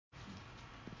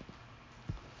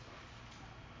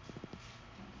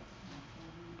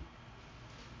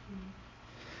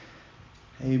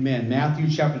Amen. Matthew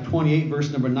chapter 28,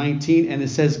 verse number 19. And it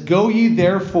says, "Go ye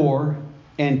therefore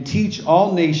and teach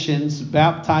all nations,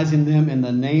 baptizing them in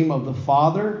the name of the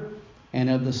Father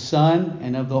and of the Son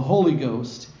and of the Holy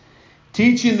Ghost,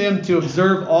 teaching them to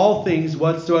observe all things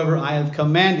whatsoever I have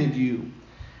commanded you.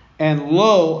 And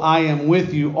lo, I am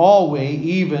with you always,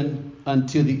 even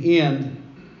unto the end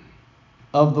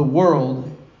of the world."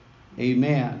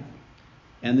 Amen.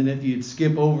 And then if you'd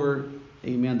skip over,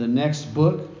 amen, the next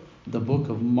book, the book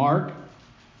of Mark,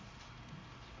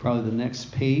 probably the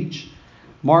next page.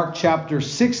 Mark chapter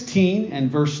 16 and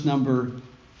verse number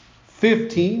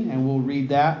 15, and we'll read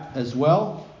that as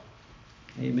well.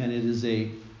 Amen. It is a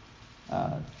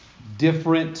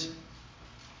different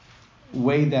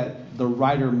way that the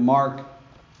writer Mark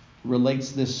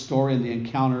relates this story and the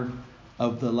encounter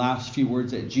of the last few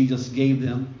words that Jesus gave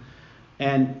them.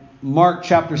 And Mark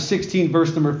chapter 16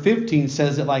 verse number 15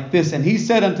 says it like this: "And he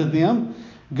said unto them,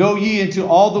 Go ye into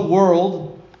all the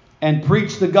world and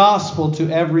preach the gospel to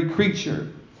every creature.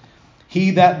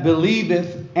 He that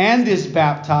believeth and is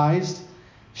baptized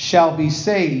shall be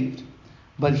saved,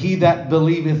 but he that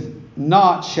believeth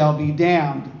not shall be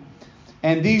damned.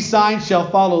 And these signs shall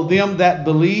follow them that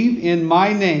believe. In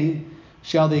my name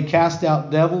shall they cast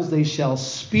out devils. They shall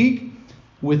speak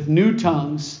with new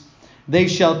tongues. They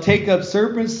shall take up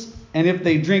serpents. And if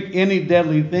they drink any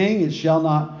deadly thing, it shall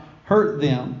not hurt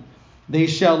them. They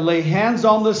shall lay hands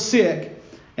on the sick,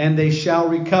 and they shall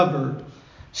recover."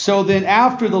 So then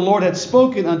after the Lord had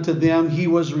spoken unto them, he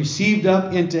was received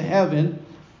up into heaven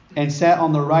and sat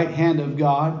on the right hand of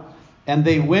God. And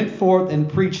they went forth and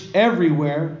preached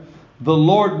everywhere, the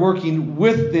Lord working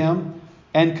with them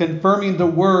and confirming the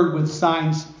word with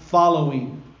signs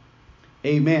following.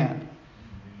 Amen.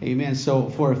 Amen.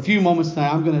 So for a few moments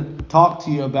tonight, I'm going to talk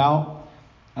to you about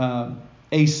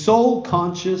a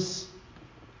soul-conscious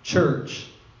church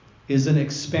is an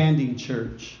expanding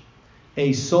church.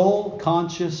 A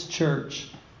soul-conscious church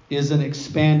is an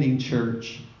expanding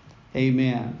church.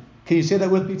 Amen. Can you say that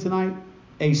with me tonight?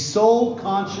 A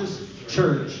soul-conscious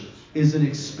church is an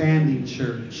expanding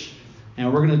church.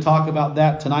 And we're going to talk about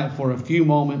that tonight for a few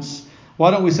moments.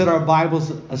 Why don't we set our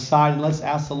Bibles aside and let's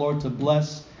ask the Lord to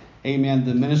bless, amen,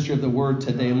 the ministry of the word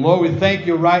today. Lord, we thank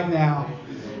you right now.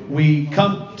 We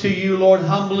come to you, Lord,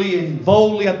 humbly and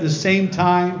boldly at the same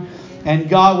time. And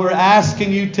God, we're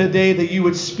asking you today that you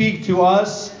would speak to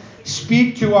us,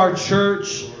 speak to our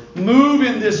church, move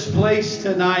in this place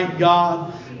tonight,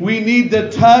 God. We need the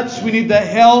touch, we need the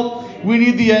help, we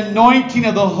need the anointing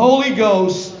of the Holy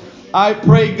Ghost. I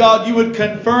pray, God, you would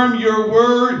confirm your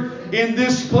word in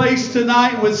this place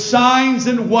tonight with signs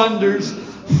and wonders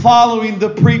following the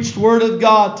preached word of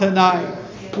God tonight.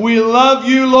 We love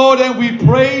you, Lord, and we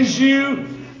praise you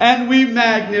and we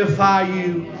magnify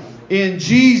you. In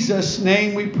Jesus'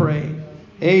 name we pray.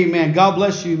 Amen. God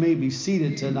bless you. You may be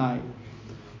seated tonight.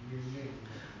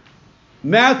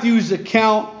 Matthew's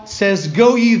account says,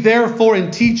 "Go ye therefore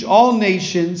and teach all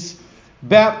nations,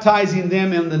 baptizing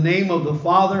them in the name of the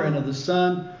Father and of the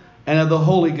Son and of the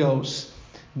Holy Ghost."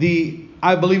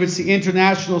 I believe it's the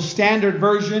International Standard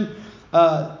Version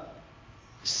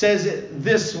says it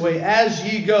this way: "As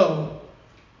ye go."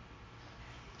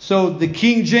 So the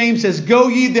King James says, "Go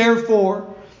ye therefore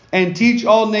and teach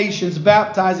all nations,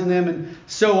 baptizing them," and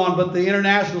so on. But the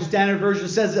International Standard Version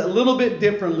says it a little bit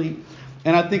differently.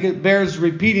 And I think it bears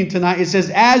repeating tonight. It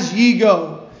says, "As ye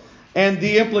go." And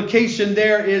the implication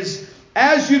there is,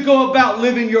 as you go about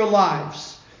living your lives.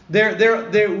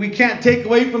 We can't take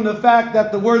away from the fact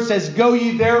that the word says, "Go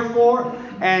ye therefore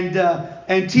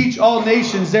and teach all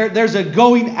nations." There's a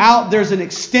going out. There's an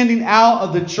extending out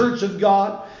of the church of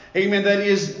God. Amen. That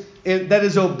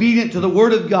is obedient to the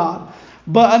word of God.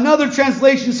 But another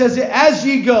translation says, "As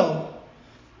ye go."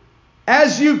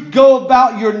 As you go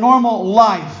about your normal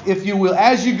life, if you will.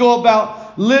 As you go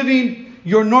about living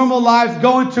your normal life,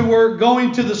 going to work,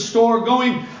 going to the store,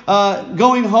 going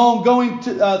home, going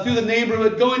through the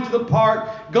neighborhood, going to the park,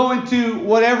 going to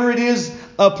whatever it is,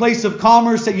 a place of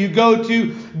commerce that you go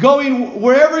to, going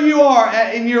wherever you are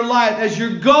in your life. As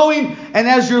you're going and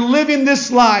as you're living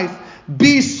this life,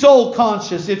 be soul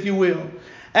conscious, if you will.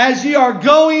 As you are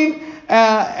going,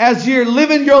 as you're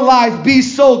living your life, be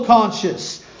soul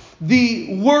conscious.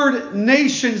 The word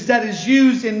nations that is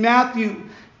used in Matthew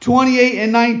 28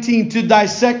 and 19 to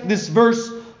dissect this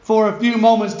verse for a few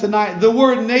moments tonight. The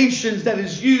word nations that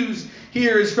is used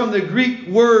here is from the Greek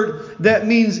word that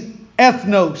means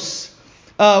ethnos,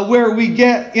 where we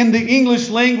get in the English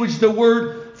language the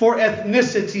word for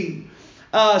ethnicity.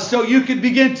 So you could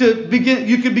begin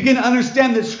to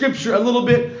understand the scripture a little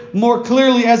bit more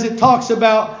clearly as it talks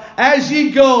about, as ye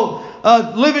go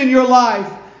living your life,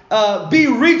 be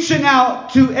reaching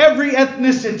out to every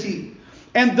ethnicity.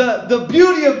 And the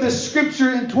beauty of this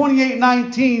scripture in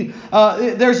 28:19,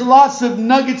 there's lots of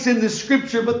nuggets in this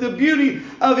scripture, but the beauty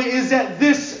of it is that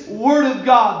this Word of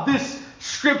God, this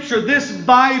scripture, this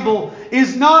Bible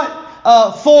is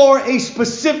not for a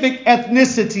specific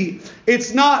ethnicity.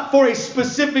 It's not for a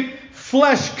specific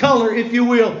flesh color, if you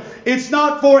will. It's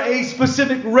not for a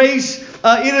specific race.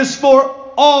 It is for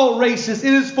all races.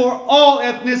 It is for all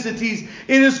ethnicities.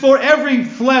 It is for every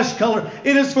flesh color.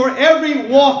 It is for every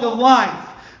walk of life.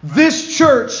 This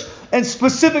church, and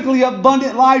specifically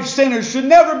Abundant Life Center, should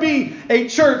never be a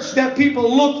church that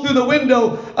people look through the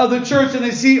window of the church and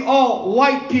they see all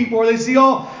white people, or they see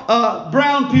all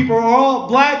brown people, or all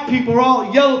black people, or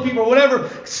all yellow people, or whatever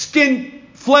skin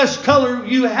flesh color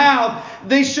you have.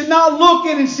 They should not look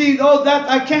in and see, oh, that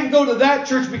I can't go to that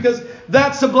church because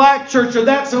that's a black church, or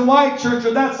that's a white church,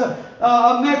 or that's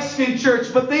a Mexican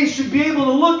church. But they should be able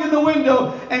to look in the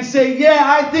window and say, yeah,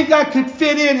 I think I could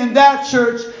fit in that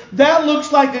church. That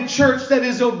looks like a church that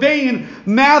is obeying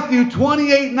Matthew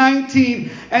 28:19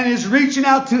 and is reaching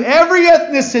out to every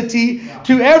ethnicity,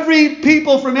 to every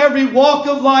people from every walk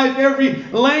of life, every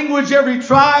language, every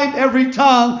tribe, every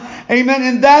tongue. Amen.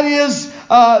 And that is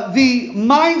the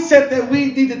mindset that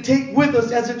we need to take with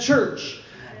us as a church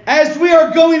as we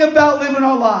are going about living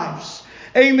our lives.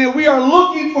 Amen. We are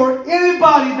looking for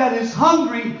anybody that is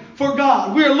hungry for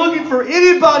God. We are looking for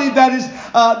anybody that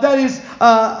is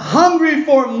hungry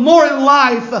for more in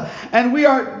life. And we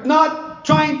are not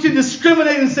trying to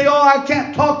discriminate and say, oh, I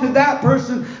can't talk to that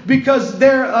person because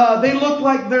they look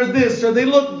like they're this, or they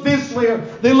look this way, or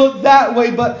they look that way.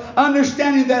 But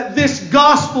understanding that this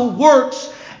gospel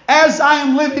works as I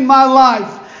am living my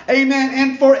life. Amen.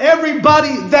 And for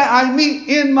everybody that I meet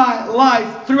in my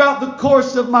life throughout the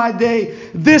course of my day,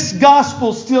 this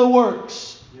gospel still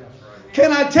works.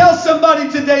 Can I tell somebody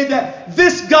today that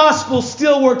this gospel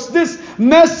still works? This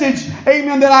message,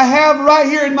 amen, that I have right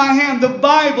here in my hand, the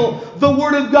Bible, the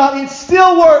Word of God, it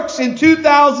still works in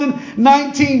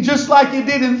 2019 just like it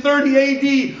did in 30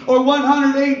 AD or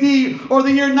 100 AD or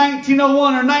the year 1901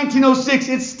 or 1906.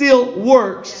 It still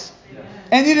works.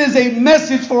 And it is a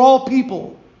message for all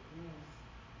people.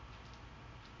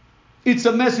 It's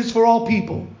a message for all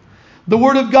people. The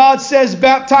Word of God says,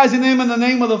 baptizing them in the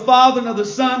name of the Father and of the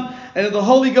Son and of the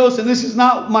Holy Ghost. And this is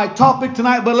not my topic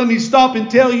tonight, but let me stop and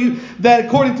tell you that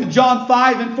according to John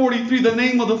 5:43, the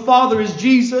name of the Father is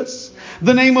Jesus.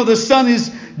 The name of the Son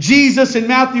is Jesus in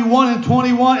Matthew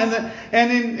 1:21.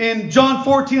 And in John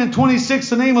 14:26,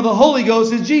 the name of the Holy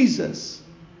Ghost is Jesus.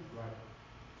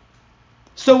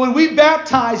 So when we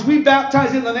baptize in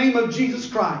the name of Jesus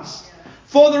Christ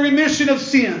for the remission of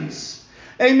sins.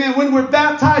 Amen. When we're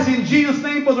baptized in Jesus'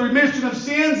 name for the remission of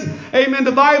sins, amen,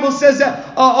 the Bible says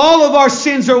that all of our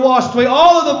sins are washed away.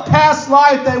 All of the past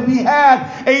life that we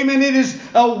had, amen, it is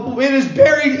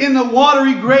buried in the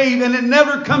watery grave, and it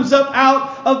never comes up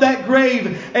out of that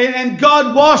grave. And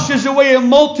God washes away a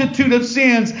multitude of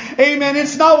sins. Amen.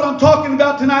 It's not what I'm talking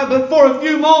about tonight, but for a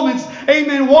few moments,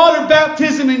 amen, water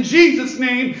baptism in Jesus'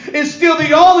 name is still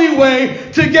the only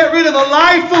way to get rid of a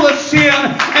life full of sin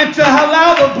and to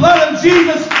allow the blood of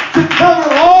Jesus to cover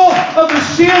all of the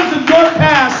sins of your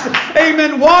past.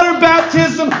 Amen. Water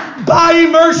baptism by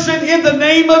immersion in the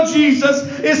name of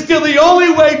Jesus is still the only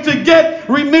way to get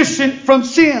remission from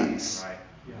sins.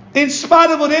 In spite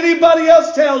of what anybody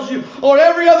else tells you or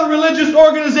every other religious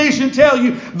organization tell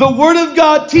you, the Word of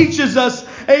God teaches us,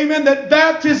 amen, that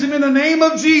baptism in the name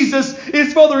of Jesus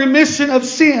is for the remission of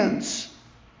sins.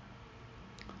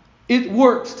 It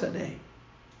works today.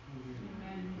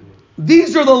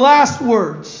 These are the last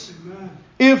words.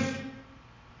 If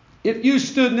you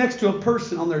stood next to a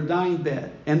person on their dying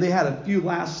bed and they had a few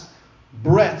last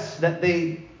breaths that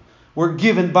they were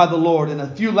given by the Lord and a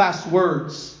few last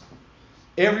words,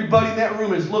 everybody in that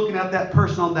room is looking at that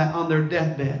person on their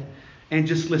deathbed and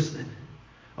just listening.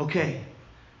 Okay,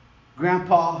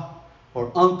 grandpa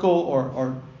or uncle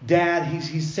or dad,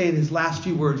 he's saying his last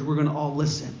few words. We're going to all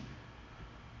listen.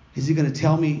 Is he going to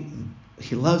tell me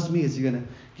he loves me? Is he going to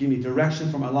give me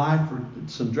direction for my life or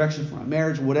some direction for my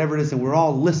marriage, whatever it is? And we're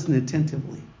all listening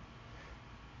attentively.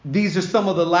 These are some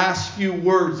of the last few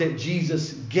words that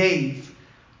Jesus gave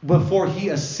before he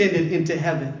ascended into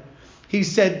heaven. He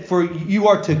said, for you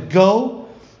are to go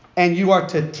and you are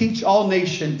to teach all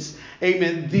nations.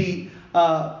 Amen. The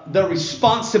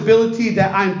responsibility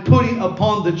that I'm putting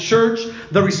upon the church,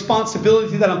 the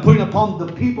responsibility that I'm putting upon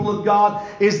the people of God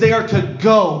is they are to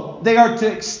go. They are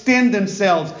to extend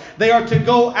themselves. They are to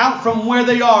go out from where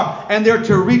they are and they're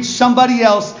to reach somebody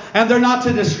else And they're not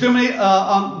to discriminate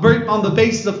on the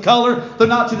basis of color. They're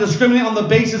not to discriminate on the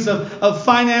basis of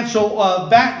financial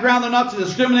background. They're not to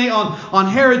discriminate on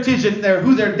heritage and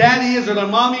who their daddy is or their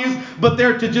mommy is. But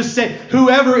they're to just say,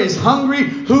 whoever is hungry,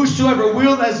 whosoever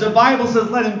will, as the Bible says,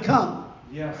 let him come.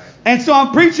 Yes. And so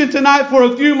I'm preaching tonight for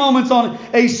a few moments on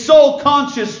a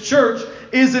soul-conscious church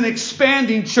is an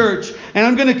expanding church. And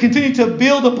I'm going to continue to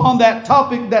build upon that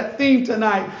topic, that theme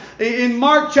tonight. In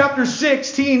Mark chapter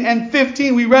 16 and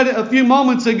 15, we read it a few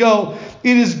moments ago.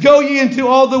 It is, go ye into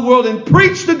all the world and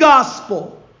preach the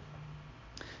gospel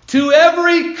to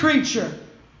every creature.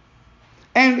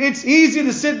 And it's easy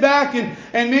to sit back and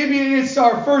maybe it's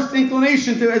our first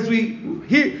inclination to, as we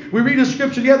read a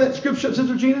scripture. Do you have that scripture,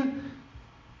 Sister Gina?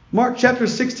 Mark chapter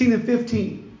 16 and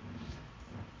 15.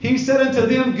 He said unto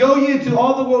them, go ye into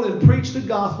all the world and preach the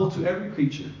gospel to every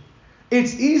creature.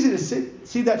 It's easy to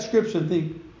see that scripture and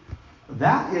think,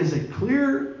 that is a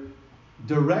clear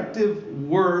directive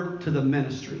word to the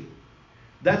ministry.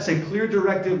 That's a clear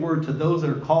directive word to those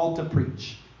that are called to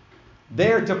preach.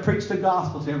 They are to preach the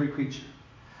gospel to every creature.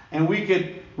 And we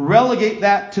could relegate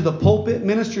that to the pulpit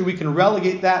ministry. We can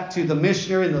relegate that to the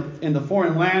missionary in the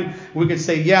foreign land. We could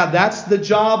say, yeah, that's the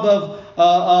job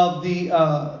of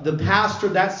the pastor.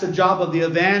 That's the job of the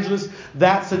evangelist.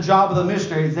 That's the job of the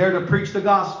missionary. It's there to preach the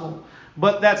gospel.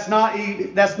 But that's not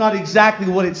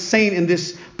exactly what it's saying in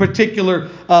this particular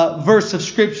verse of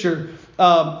Scripture.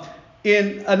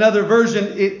 In another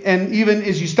version, and even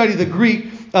as you study the Greek,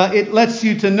 it lets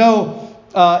you to know,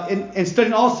 and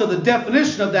studying also the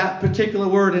definition of that particular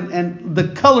word and the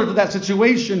color to that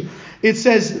situation, it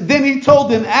says, then he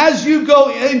told them, as you go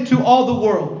into all the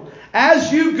world,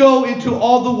 as you go into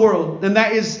all the world, and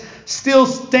that is still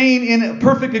staying in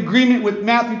perfect agreement with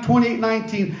Matthew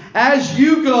 28:19, as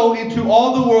you go into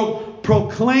all the world,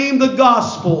 proclaim the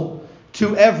gospel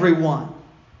to everyone.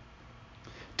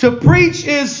 To preach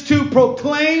is to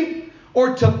proclaim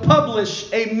or to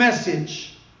publish a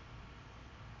message.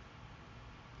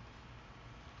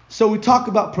 So we talk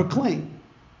about proclaim.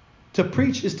 To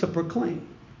preach is to proclaim.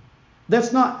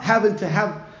 That's not having to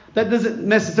have, that doesn't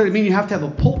necessarily mean you have to have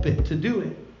a pulpit to do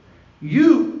it.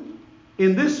 You,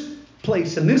 in this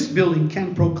place, in this building,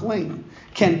 can proclaim,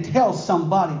 can tell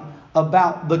somebody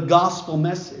about the gospel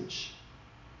message.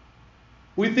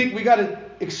 We think we got to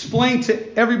explain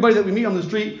to everybody that we meet on the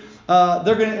street.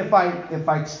 They're gonna, if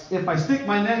I stick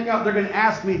my neck out, they're gonna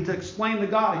ask me to explain the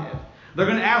Godhead. They're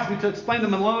going to ask me to explain the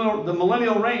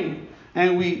millennial reign.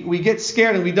 And we get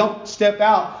scared and we don't step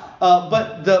out.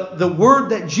 But the word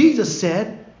that Jesus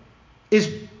said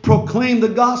is proclaim the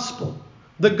gospel.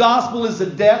 The gospel is the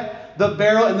death, the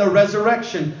burial, and the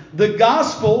resurrection. The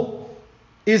gospel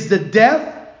is the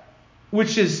death,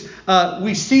 which is,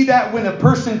 we see that when a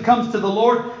person comes to the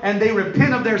Lord and they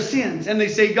repent of their sins. And they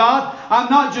say, God, I'm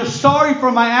not just sorry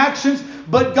for my actions,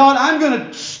 but God, I'm going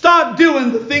to stop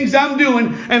doing the things I'm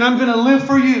doing and I'm going to live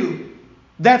for you.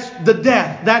 That's the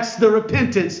death. That's the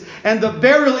repentance. And the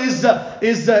burial is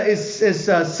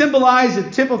symbolized,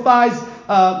 it typifies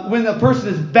when a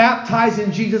person is baptized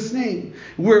in Jesus' name.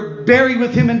 We're buried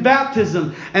with him in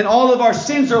baptism, and all of our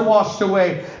sins are washed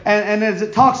away. And as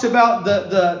it talks about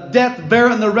the death,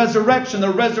 burial, and the resurrection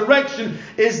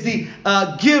is the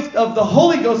gift of the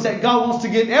Holy Ghost that God wants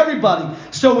to give everybody.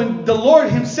 So when the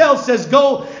Lord himself says,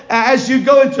 go, as you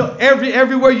go into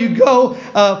everywhere you go,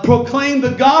 proclaim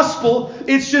the gospel,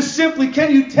 it's just simply,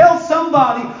 can you tell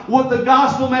somebody what the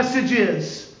gospel message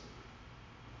is?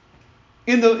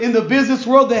 In the business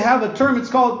world, they have a term. It's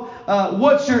called,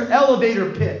 what's your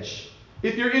elevator pitch?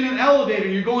 If you're in an elevator,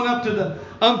 you're going up to the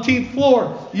umpteenth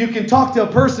floor, you can talk to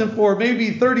a person for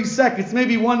maybe 30 seconds,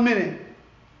 maybe 1 minute.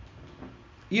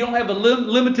 You don't have a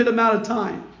limited amount of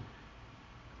time.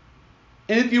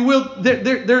 And if you will,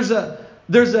 there's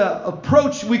a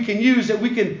approach we can use that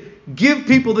we can give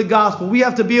people the gospel. We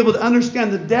have to be able to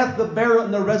understand the death, the burial,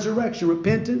 and the resurrection,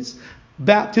 repentance,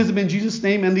 baptism in Jesus'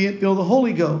 name, and the infilling of the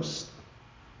Holy Ghost.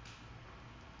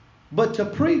 But to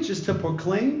preach is to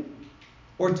proclaim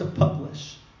or to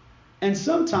publish. And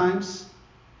sometimes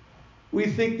we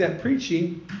think that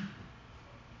preaching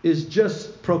is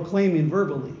just proclaiming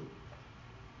verbally.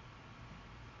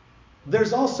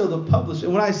 There's also the publish.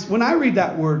 And when I read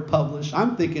that word publish,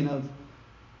 I'm thinking of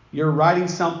you're writing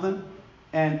something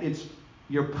and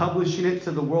you're publishing it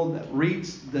to the world that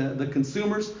reads, the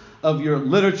consumers of your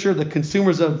literature, the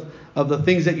consumers of the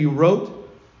things that you wrote.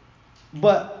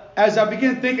 But as I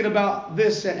began thinking about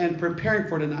this and preparing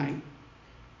for tonight,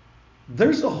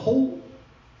 there's a whole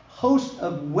host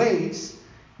of ways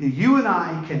that you and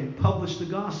I can publish the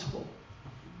gospel.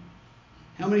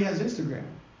 How many has Instagram?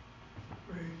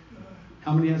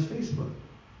 How many has Facebook?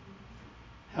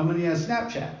 How many has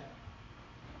Snapchat?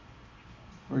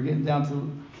 We're getting down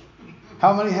to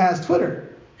how many has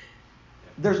Twitter?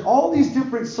 There's all these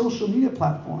different social media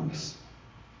platforms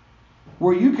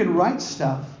where you can write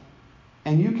stuff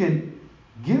and you can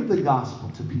give the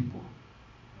gospel to people.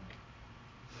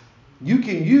 You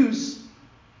can use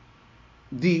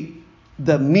the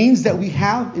means that we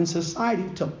have in society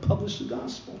to publish the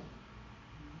gospel.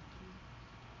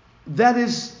 That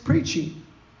is preaching.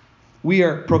 We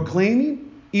are proclaiming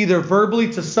either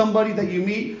verbally to somebody that you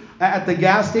meet at the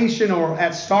gas station or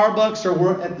at Starbucks or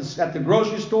we're at the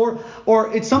grocery store,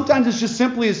 or sometimes it's just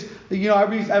simply as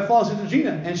I follow Sister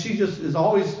Gina and she just is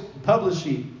always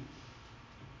publishing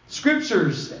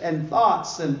scriptures and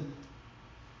thoughts and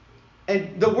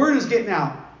the word is getting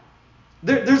out.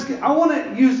 I want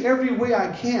to use every way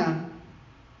I can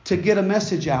to get a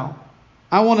message out.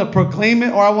 I want to proclaim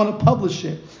it or I want to publish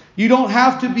it. You don't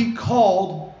have to be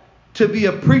called to be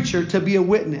a preacher, to be a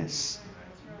witness.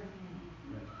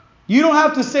 You don't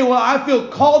have to say, well, I feel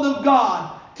called of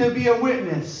God to be a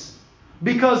witness.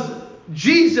 Because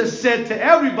Jesus said to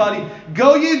everybody,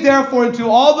 go ye therefore into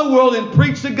all the world and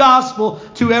preach the gospel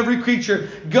to every creature.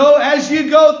 Go as you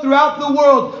go throughout the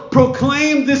world,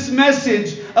 proclaim this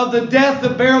message of the death, the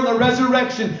burial, and the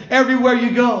resurrection everywhere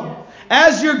you go.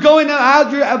 As you're going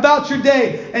out about your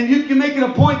day, and you can make it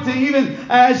a point to even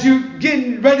as you're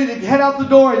getting ready to head out the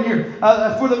door, and you're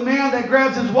for the man that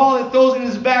grabs his wallet, throws it in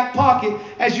his back pocket.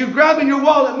 As you're grabbing your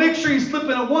wallet, make sure you slip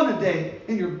in a one a day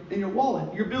in your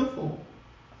wallet, your billfold.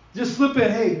 Just slip in.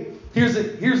 Hey, here's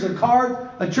a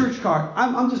card, a church card.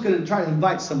 I'm just going to try to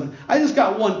invite somebody. I just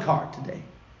got one card today.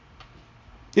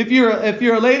 If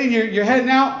you're a lady, and you're heading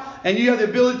out, and you have the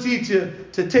ability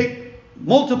to take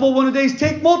multiple one-a-days,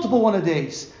 take multiple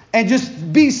one-a-days. And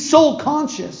just be soul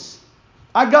conscious.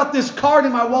 I got this card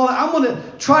in my wallet. I'm going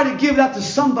to try to give that to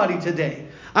somebody today.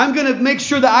 I'm going to make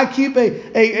sure that I keep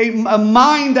a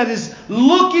mind that is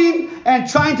looking and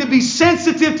trying to be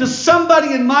sensitive to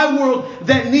somebody in my world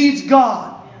that needs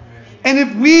God. And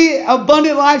if we,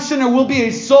 Abundant Life Center, will be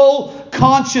a soul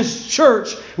conscious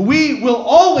church, we will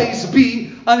always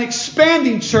be an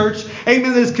expanding church,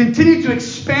 amen, that has continued to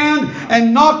expand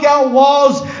and knock out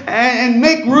walls and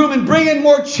make room and bring in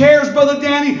more chairs, Brother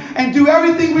Danny, and do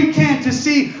everything we can to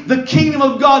see the kingdom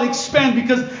of God expand.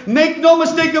 Because make no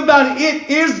mistake about it, it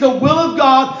is the will of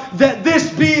God that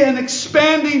this be an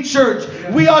expanding church.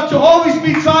 We ought to always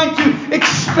be trying to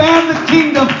expand the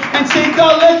kingdom and say,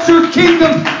 God, let your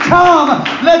kingdom come.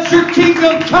 Let your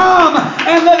kingdom come,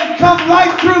 and let it come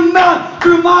right through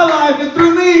my life and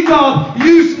through me, God.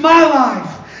 Use my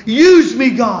life. Use me,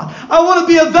 God. I want to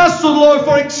be a vessel, Lord,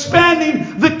 for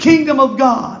expanding the kingdom of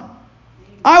God.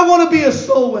 I want to be a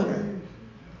soul winner.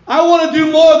 I want to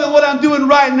do more than what I'm doing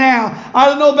right now. I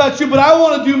don't know about you, but I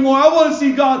want to do more. I want to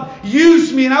see God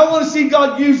use me, and I want to see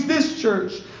God use this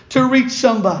church to reach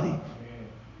somebody.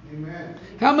 Amen.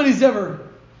 How many's ever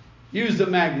used a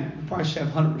magnet? We probably should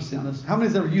have 100% on this. How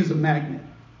many's ever used a magnet?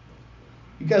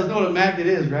 You guys know what a magnet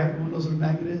is, right? Everyone knows what a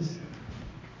magnet is?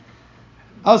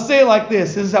 I'll say it like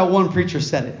this. This is how one preacher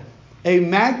said it. A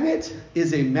magnet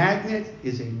is a magnet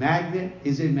is a magnet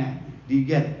is a magnet. Do you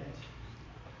get it?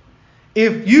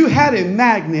 If you had a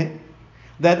magnet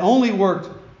that only worked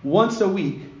once a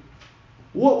week,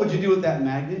 what would you do with that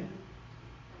magnet?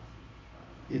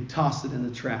 You'd toss it in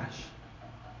the trash.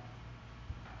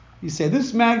 You say,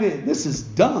 this is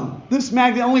dumb. This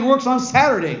magnet only works on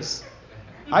Saturdays.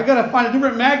 I got to find a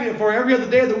different magnet for every other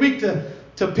day of the week to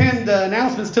pin the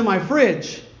announcements to my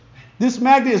fridge. This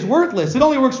magnet is worthless. It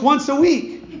only works once a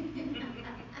week.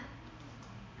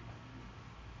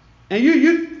 And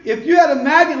if you had a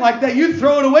magnet like that, you'd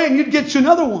throw it away and you'd get you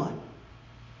another one.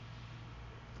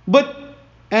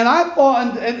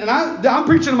 I'm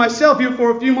preaching to myself here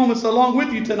for a few moments along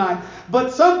with you tonight.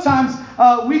 But sometimes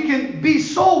we can be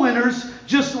soul winners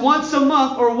just once a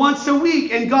month or once a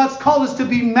week. And God's called us to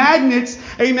be magnets,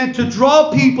 amen, to draw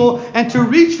people and to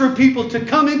reach for people to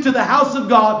come into the house of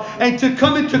God and to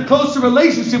come into closer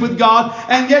relationship with God.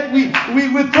 And yet we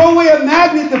would throw away a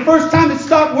magnet the first time it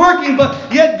stopped working,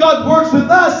 but yet God works with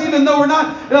us even though we're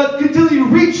not continually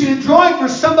reaching and drawing for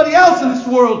somebody else in this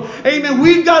world. Amen.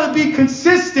 We've got to be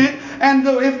consistent. And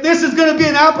if this is going to be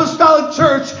an apostolic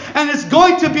church, and it's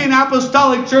going to be an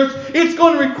apostolic church, it's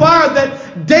going to require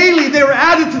that daily they are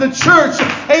added to the church,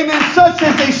 amen, such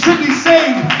as they should be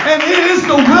saved. And it is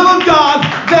the will of God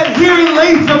that here in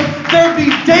Latham there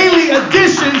be daily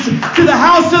additions to the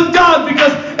house of God,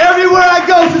 because everywhere I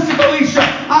go, Sister Felicia,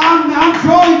 I'm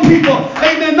drawing people,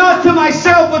 amen, not to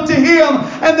myself but to Him.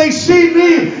 And they see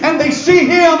me and they see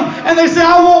Him and they say,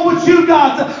 I want what you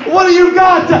got. What do you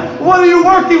got? What are you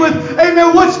working with?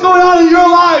 Amen. What's going on in your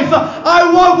life? life.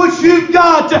 I want what you've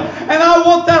got. And I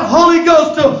want that Holy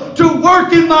Ghost to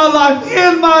work in my life,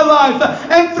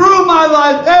 and through my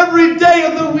life every day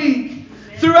of the week,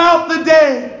 throughout the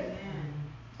day.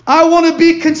 I want to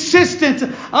be consistent.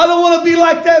 I don't want to be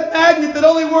like that magnet that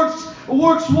only works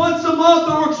once a month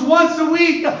or works once a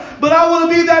week. But I want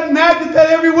to be that magnet that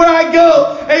everywhere I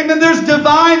go, amen, there's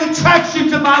divine attraction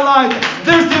to my life.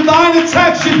 There's divine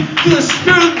attraction to the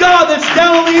Spirit of God that's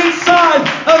down on the inside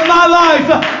of my life.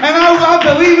 And I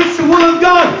believe it's the will of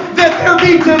God that there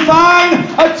be divine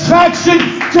attraction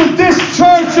to this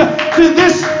church, to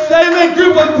this, amen,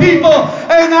 group of people,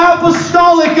 an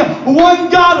apostolic, one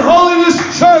God holiness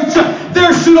church.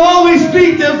 There should always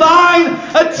be divine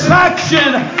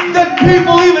attraction, that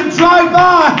people even drive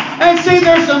by and say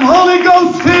there's some Holy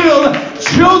Ghost filled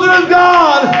children of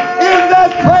God in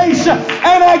that place,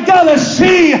 and I gotta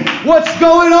see what's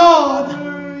going on.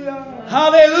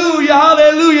 Hallelujah,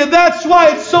 hallelujah. That's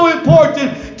why it's so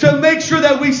important to make sure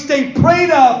that we stay prayed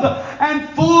up and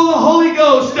full of the Holy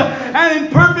Ghost and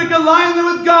in perfect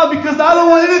alignment with God, because I don't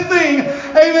want anything,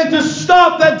 amen, to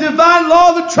stop that divine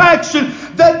law of attraction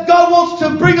that God wants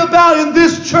to bring about in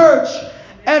this church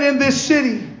and in this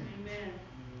city.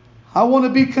 I want to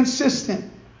be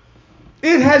consistent.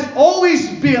 It has always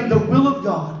been the will of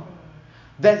God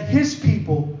that His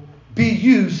people be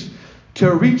used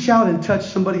to reach out and touch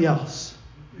somebody else.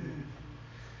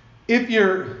 If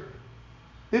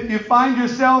you find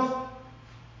yourself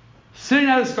sitting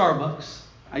at a Starbucks,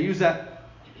 I use that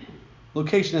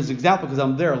location as an example because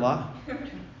I'm there a lot.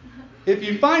 If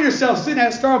you find yourself sitting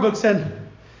at Starbucks and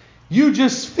you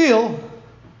just feel,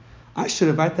 I should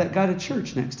invite that guy to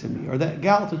church next to me, or that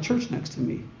gal to church next to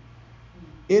me.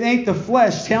 It ain't the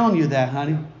flesh telling you that,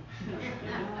 honey.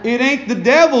 It ain't the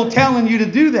devil telling you to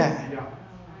do that.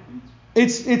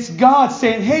 It's God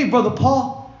saying, hey, Brother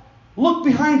Paul, look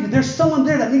behind you. There's someone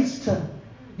there that needs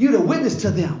you to witness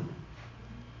to them.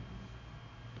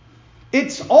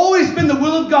 It's always been the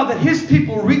will of God that His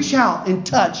people reach out and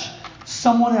touch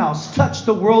someone else, touch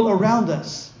the world around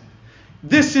us.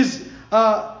 This is,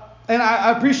 and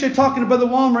I appreciate talking to Brother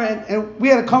Walmer, and we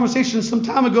had a conversation some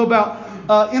time ago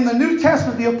about in the New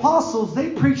Testament, the apostles, they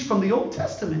preached from the Old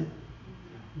Testament.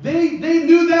 They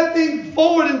knew that thing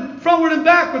forward and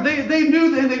backward. They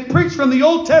knew that, and they preached from the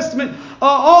Old Testament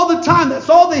all the time. That's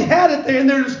all they had at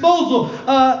their disposal,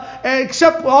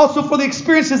 except also for the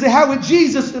experiences they had with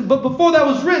Jesus. But before that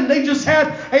was written, they just had,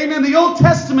 amen, the Old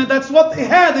Testament. That's what they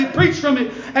had. They preached from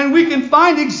it. And we can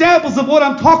find examples of what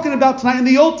I'm talking about tonight in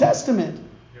the Old Testament.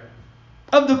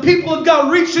 Of the people of God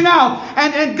reaching out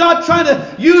and God trying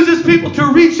to use His people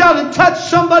to reach out and touch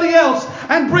somebody else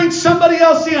and bring somebody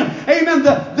else in. Amen.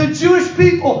 The Jewish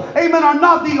people, amen, are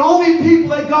not the only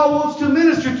people that God wants to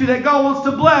minister to, that God wants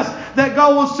to bless, that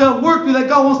God wants to work with, that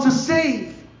God wants to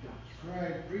save.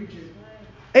 Right, preach it.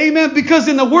 Amen. Because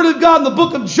in the Word of God, in the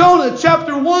book of Jonah,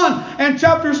 chapter 1 and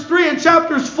chapters 3 and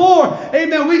chapters 4,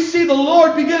 amen, we see the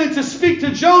Lord beginning to speak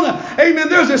to Jonah. Amen.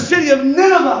 There's a city of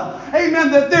Nineveh.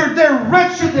 Amen. That they're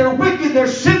wretched, they're wicked, they're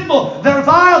sinful, they're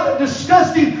vile, they're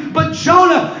disgusting. But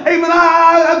Jonah, amen,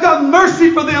 I've got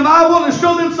mercy for them. I want to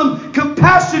show them some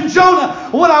compassion. Jonah,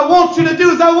 what I want you to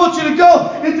do is I want you to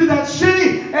go into that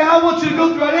city, and I want you to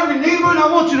go throughout every neighborhood, and I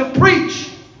want you to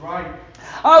preach. Right.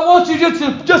 I want you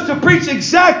just to preach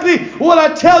exactly what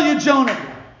I tell you, Jonah.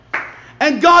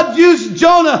 And God used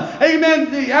Jonah,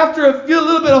 amen, after a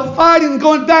little bit of fighting and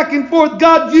going back and forth,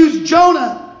 God used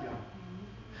Jonah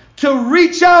to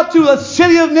reach out to a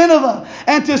city of Nineveh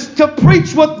and to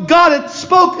preach what God had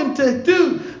spoken to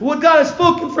do, what God had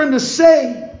spoken for him to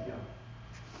say.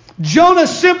 Jonah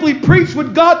simply preached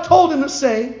what God told him to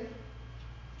say,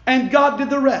 and God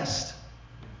did the rest.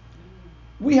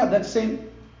 We have that same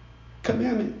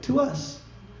commandment to us.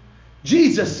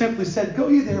 Jesus simply said, go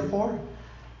ye therefore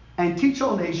and teach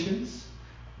all nations,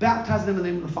 baptize them in the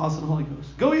name of the Father and the Holy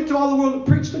Ghost. Go into all the world and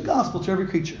preach the gospel to every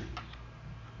creature.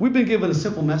 We've been given a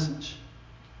simple message.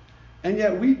 And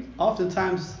yet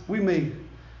oftentimes we may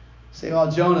say, oh,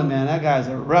 Jonah, man, that guy's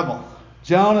a rebel.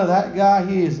 Jonah, that guy,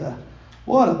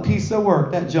 what a piece of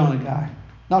work, that Jonah guy.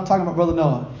 Not talking about Brother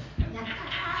Noah.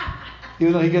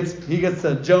 Even though he gets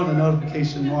a Jonah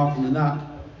notification more often than not.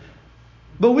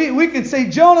 But we could say,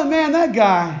 Jonah, man, that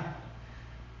guy,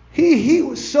 he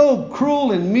was so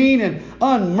cruel and mean and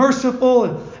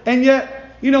unmerciful. And yet,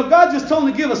 God just told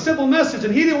him to give a simple message,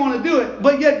 and he didn't want to do it.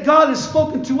 But yet God has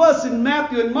spoken to us in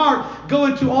Matthew and Mark, go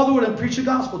into all the world and preach the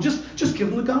gospel. Just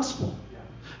give them the gospel.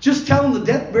 Just tell them the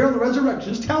death, burial, and the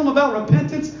resurrection. Just tell them about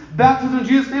repentance, baptism in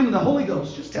Jesus' name, and the Holy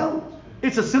Ghost. Just tell them.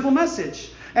 It's a simple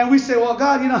message. And we say, well,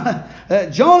 God,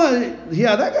 Jonah,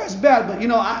 yeah, that guy's bad, but,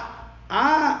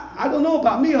 I don't know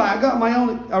about me. I got my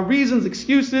own reasons,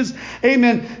 excuses.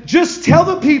 Amen. Just tell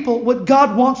the people what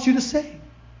God wants you to say.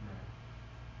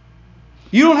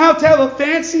 You don't have to have a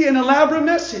fancy and elaborate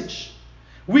message.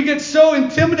 We get so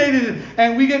intimidated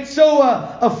and we get so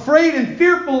afraid and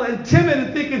fearful and timid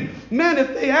and thinking, man,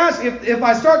 if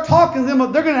I start talking to them,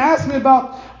 they're going to ask me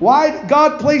about why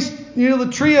God placed, the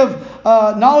tree of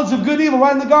knowledge of good and evil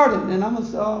right in the garden. And I'm going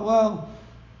to say,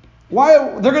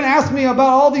 why? They're going to ask me about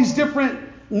all these different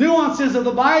nuances of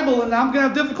the Bible, and I'm going to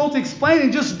have difficulty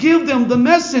explaining. Just give them the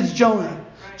message, Jonah.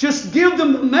 Just give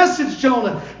them the message,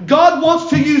 Jonah. God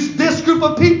wants to use this group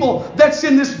of people that's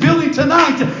in this building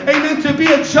tonight, amen, to be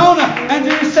a Jonah and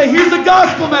to say, here's the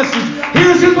gospel message.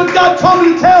 Here's what God told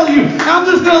me to tell you. I'm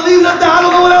just going to leave it at that. I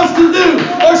don't know what else to do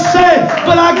or say,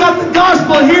 but I got the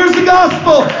gospel. Here's the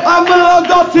gospel. I'm going to allow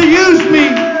God to use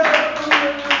me.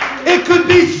 It could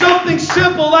be something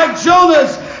simple like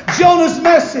Jonah's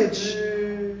message.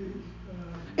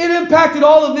 It impacted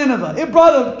all of Nineveh. It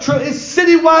brought a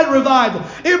citywide revival.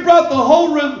 It brought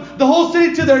the whole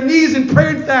city to their knees in prayer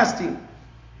and fasting.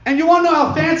 And you want to know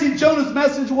how fancy Jonah's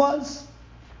message was?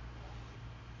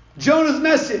 Jonah's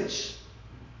message.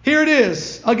 Here it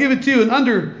is. I'll give it to you in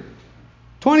under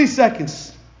 20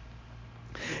 seconds.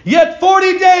 Yet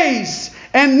 40 days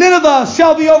and Nineveh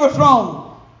shall be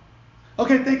overthrown.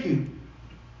 Okay, thank you.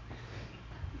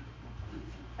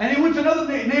 And he went to another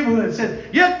neighborhood and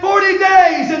said, yet 40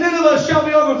 days and Nineveh shall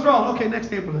be overthrown. Okay,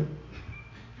 next neighborhood.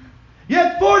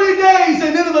 Yet 40 days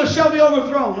and Nineveh shall be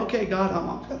overthrown. Okay, God,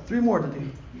 I've got 3 more to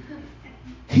do.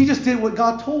 He just did what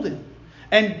God told him.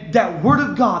 And that word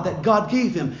of God that God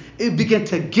gave him, it began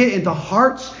to get into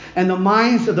hearts and the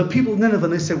minds of the people of Nineveh.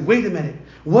 And they said, wait a minute.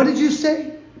 What did you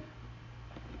say?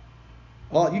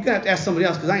 Well, you're going to have to ask somebody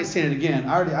else because I ain't saying it again.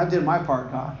 I did my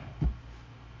part, God.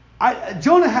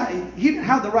 Jonah he didn't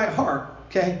have the right heart,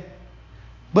 okay?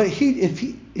 But if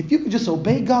you could just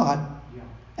obey God,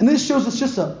 and this shows us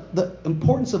just the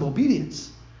importance of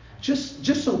obedience.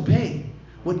 Just obey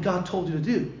what God told you to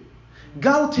do.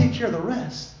 God will take care of the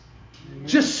rest.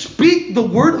 Just speak the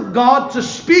word of God.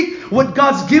 Just speak what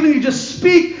God's given you. Just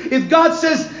speak. If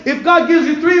God gives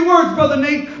you 3 words, Brother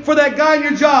Nate, for that guy in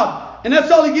your job, and that's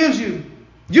all He gives you.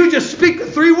 You just speak the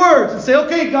 3 words and say,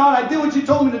 okay, God, I did what you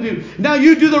told me to do. Now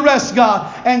you do the rest,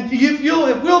 God. And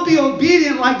if we'll be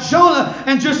obedient like Jonah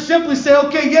and just simply say,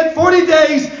 okay, yet 40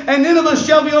 days and Nineveh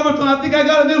shall be overthrown. I think I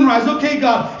got it memorized. Okay,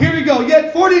 God, here we go.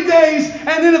 Yet 40 days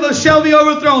and Nineveh shall be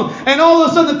overthrown. And all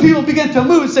of a sudden the people begin to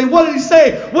move and say, what did He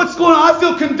say? What's going on? I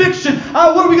feel conviction.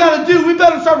 What do we got to do? We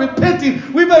better start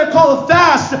repenting. We better call a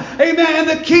fast. Amen. And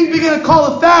the king began to call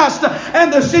a fast.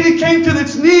 And the city came to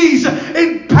its knees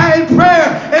in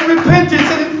prayer and repentance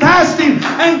and in fasting,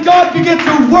 and God began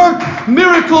to work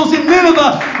miracles in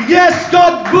Nineveh. Yes,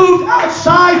 God moved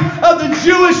outside of the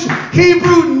Jewish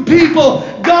Hebrew people.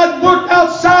 God worked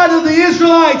outside of the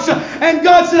Israelites, and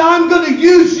God said, I'm going to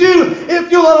use you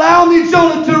if you'll allow me,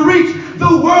 Jonah, to reach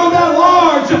the world at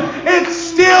large. It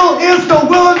still is the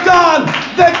will of God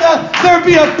that there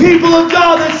be a people of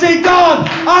God that say, God,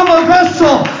 I'm a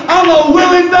vessel. I'm a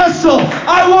willing vessel.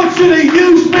 I want you to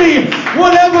use me.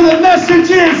 Whatever the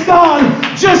message is,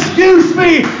 God, just use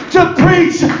me to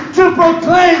preach, to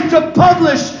proclaim, to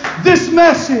publish this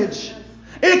message.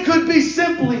 It could be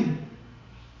simply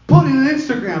putting an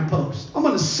Instagram post. I'm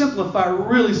going to simplify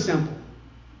really simple.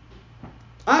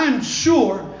 I am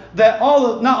sure that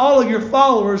not all of your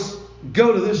followers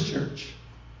go to this church.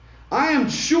 I am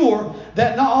sure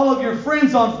that not all of your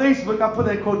friends on Facebook, I put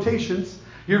that in quotations,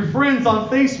 your friends on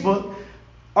Facebook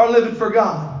are living for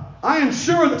God. I am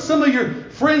sure that some of your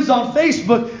friends on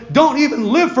Facebook don't even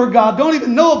live for God, don't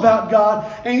even know about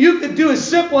God, and you could do as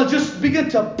simple as just begin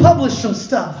to publish some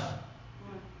stuff.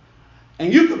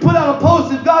 And you could put out a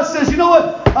post if God says, you know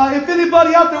what, if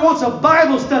anybody out there wants a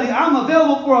Bible study, I'm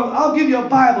available I'll give you a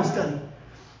Bible study.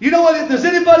 You know what? If there's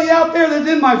anybody out there that's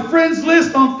in my friends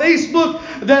list on Facebook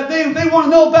that they want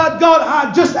to know about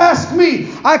God, just ask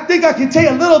me. I think I can tell you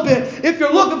a little bit. If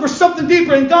you're looking for something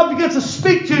deeper and God begins to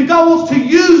speak to you and God wants to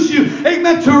use you,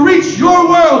 amen, to reach your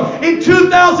world in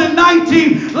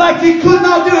 2019 like He could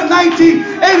not do in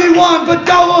 1981, but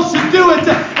God wants to do it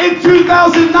in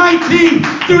 2019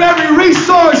 through every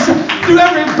resource, through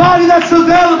everybody that's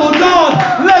available. God,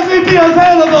 let me be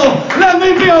available. Let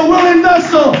me be a willing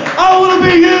vessel. I want to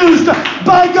be used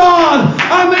by God.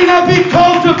 I may not be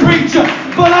called to preach,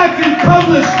 but I can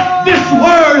publish this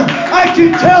word. I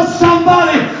can tell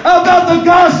somebody about the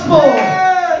gospel.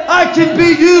 I can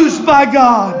be used by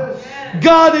God.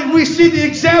 God, and we see the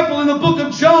example in the book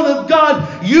of Jonah of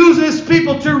God uses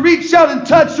people to reach out and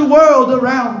touch the world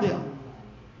around them.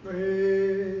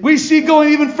 We see going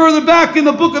even further back in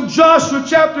the book of Joshua,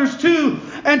 chapters 2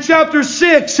 and chapter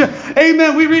 6.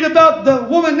 Amen. We read about the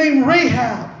woman named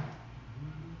Rahab.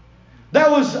 That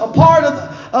was a part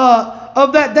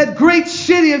of that great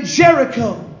city of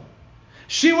Jericho.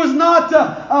 She was not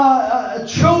a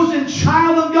chosen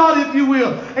child of God, if you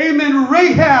will. Amen.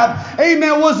 Rahab,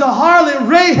 amen, was a harlot.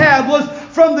 Rahab was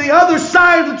from the other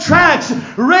side of the tracks.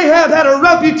 Rahab had a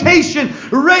reputation.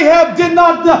 Rahab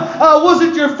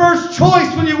wasn't your first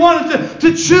choice when you wanted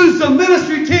to choose the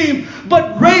ministry team.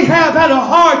 But Rahab had a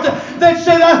heart that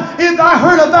said, I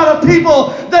heard about a people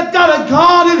that got a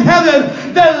God in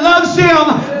heaven that loves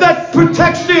him, that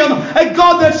protects him, a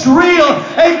God that's real,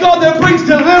 a God that brings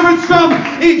deliverance from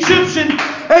Egyptian,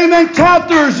 amen,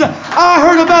 captors. I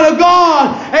heard about a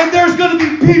God, and there's going to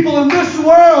be people in this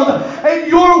world, in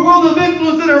your world of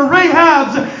influence, that are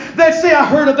Rahabs, that say, I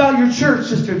heard about your church,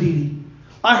 Sister Dee Dee.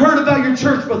 I heard about your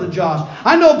church, Brother Josh.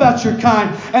 I know about your kind.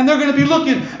 And they're going to be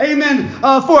looking, amen,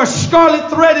 for a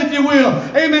scarlet thread, if you will.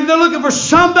 Amen. They're looking for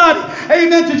somebody,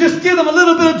 amen, to just give them a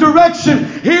little bit of direction.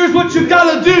 Here's what you've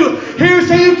got to do. Here's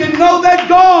how you can know that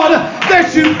God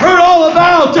that you've heard all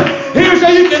about. Here's how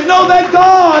you can know that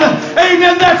God,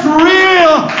 amen, that's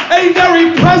real, a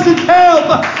very present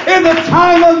help in the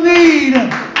time of need.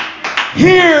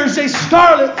 Here's a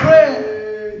scarlet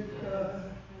thread.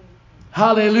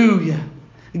 Hallelujah.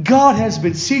 God has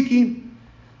been seeking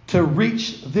to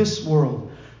reach this world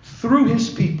through his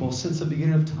people since the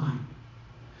beginning of time.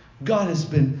 God has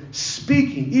been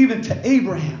speaking even to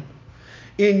Abraham.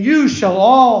 In you shall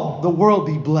all the world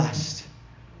be blessed.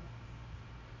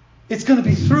 It's going to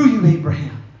be through you,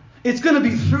 Abraham. It's going to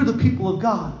be through the people of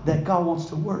God that God wants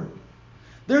to work.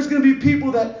 There's going to be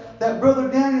people that Brother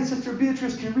Danny and Sister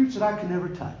Beatrice can reach that I can never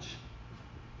touch.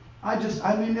 I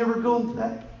may never go into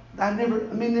that. I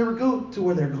may never go to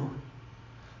where they're going.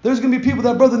 There's going to be people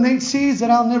that Brother Nate sees that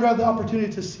I'll never have the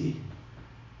opportunity to see.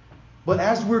 But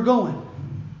as we're going,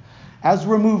 as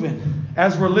we're moving,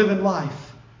 as we're living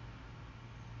life,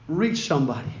 reach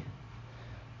somebody.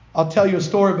 I'll tell you a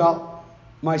story about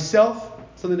myself.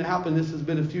 Something that happened. This has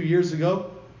been a few years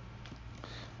ago.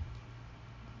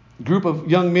 A group of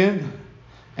young men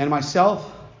and myself,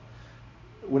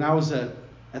 when I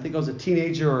think I was a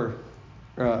teenager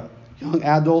or a young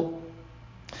adult,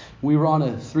 we were on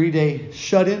a 3-day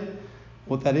shut-in.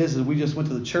 What that is we just went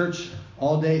to the church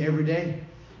all day, every day.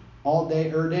 All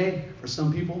day, day for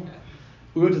some people.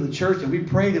 We went to the church and we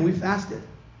prayed and we fasted.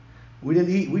 We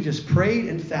didn't eat. We just prayed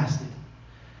and fasted.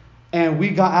 And we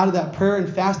got out of that prayer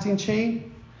and fasting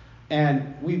chain.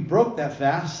 And we broke that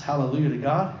fast. Hallelujah to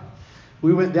God.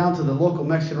 We went down to the local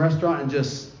Mexican restaurant and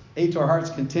just ate to our heart's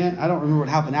content. I don't remember what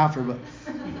happened after, but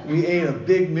we ate a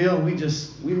big meal. We did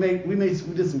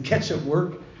some ketchup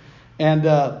work. And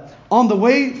on the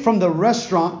way from the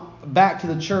restaurant back to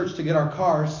the church to get our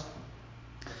cars,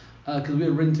 because we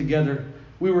had ridden together,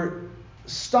 we were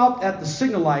stopped at the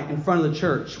signal light in front of the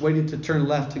church, waiting to turn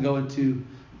left to go into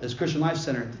this Christian Life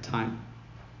Center at the time.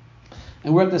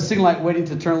 And we're at the signal light waiting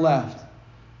to turn left.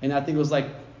 And I think it was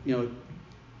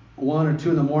 1 or 2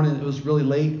 in the morning. It was really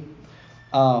late.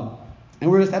 And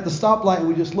we're just at the stoplight and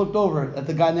we just looked over at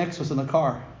the guy next to us in the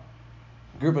car.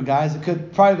 A group of guys that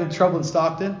could probably have been trouble in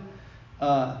Stockton.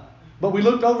 But we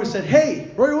looked over and said,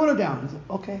 "Hey, roll your window down." He said,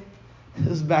 "Okay."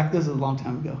 This is a long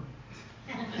time ago.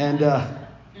 And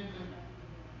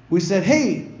we said,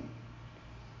 "Hey,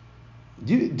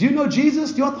 do you know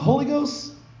Jesus? Do you want the Holy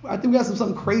Ghost?" I think we got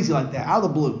something crazy like that, out of the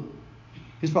blue.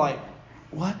 He's probably like,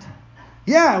 "What?"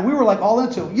 Yeah, we were like all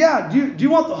into it. "Yeah, do you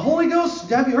want the Holy Ghost?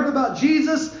 Have you heard about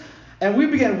Jesus?" And we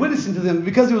began witnessing to them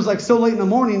because it was so late in the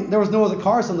morning. There was no other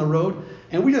cars on the road.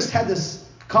 And we just had this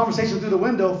conversation through the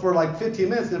window for 15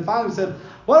 minutes. And then finally we said,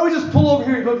 "Why don't we just pull over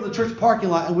here and go to the church parking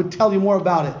lot and we'll tell you more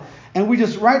about it." And we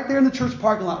just right there in the church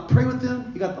parking lot pray with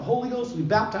them. You got the Holy Ghost. We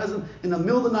baptized them in the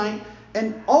middle of the night.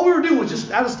 And all we were doing was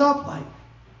just at a stoplight.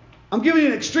 I'm giving you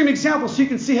an extreme example so you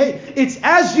can see, hey, it's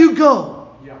as you go.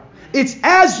 It's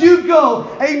as you go,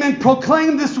 amen,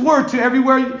 proclaim this word to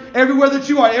everywhere that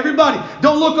you are. Everybody,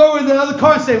 don't look over at the other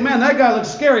car and say, "Man, that guy looks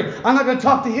scary. I'm not going to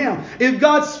talk to him." If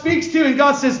God speaks to you and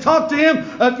God says, talk to him,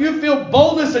 if you feel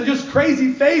boldness and just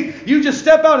crazy faith, you just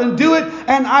step out and do it.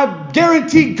 And I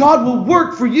guarantee God will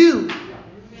work for you.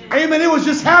 Amen. It was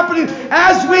just happening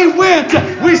as we went.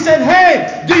 We said,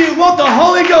 "Hey, do you want the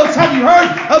Holy Ghost? Have you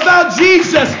heard about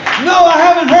Jesus?" "No, I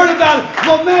haven't heard about it."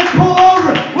 "Well, man, pull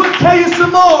over. We'll tell you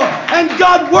some more." And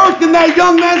God worked in that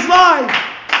young man's life.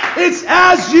 It's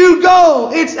as you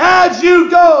go. It's as you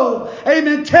go.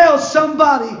 Amen. Tell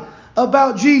somebody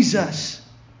about Jesus.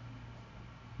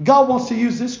 God wants to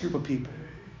use this group of people.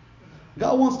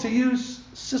 God wants to use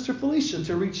Sister Felicia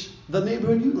to reach the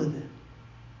neighborhood you live in.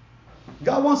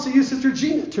 God wants to use Sister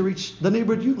Gina to reach the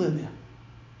neighborhood you live in.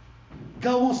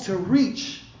 God wants to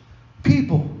reach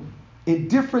people in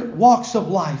different walks of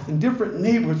life, in different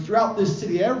neighborhoods throughout this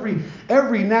city, every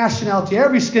nationality,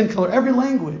 every skin color, every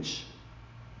language.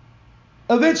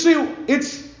 Eventually,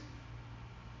 it's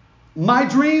my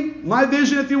dream, my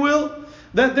vision, if you will,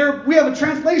 that we have a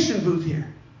translation booth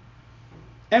here.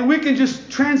 And we can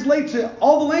just translate to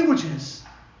all the languages.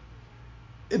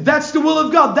 That's the will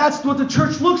of God. That's what the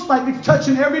church looks like. It's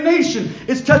touching every nation.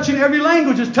 It's touching every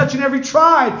language. It's touching every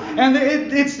tribe. And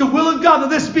it's the will of God that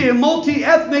this be a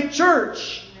multi-ethnic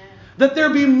church. That there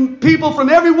be people from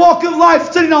every walk of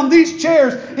life sitting on these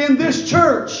chairs in this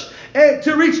church.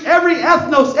 To reach every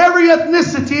ethnos, every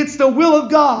ethnicity. It's the will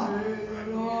of God.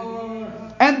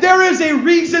 And there is a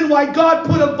reason why God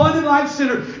put Abundant Life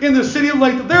Center in the city of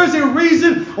Lathrop. There is a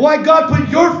reason why God put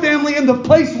your family in the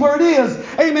place where it is.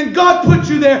 Amen. God put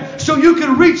you there so you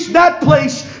can reach that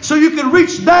place, so you can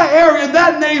reach that area,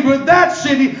 that neighborhood, that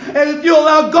city. And if you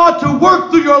allow God to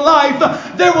work through your life,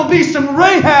 there will be some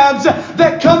Rahabs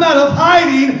that come out of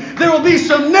hiding. There will be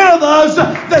some Ninevehs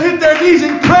that hit their knees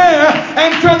in prayer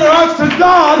and turn their hearts to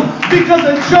God because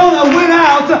of Jonah went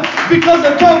out, because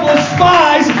a couple of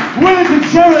spies went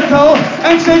into Jericho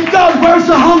and said, God, where's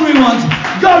the hungry ones?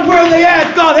 God, where are they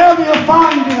at? God, help me to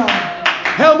find them.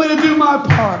 Help me to do my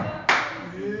part.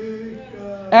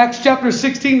 Acts chapter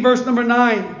 16, verse number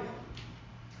 9.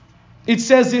 It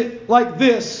says it like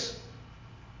this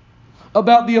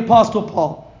about the Apostle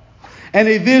Paul. And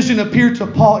a vision appeared to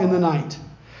Paul in the night.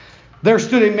 There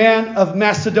stood a man of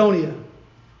Macedonia.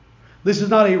 This is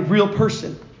not a real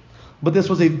person, but this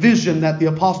was a vision that the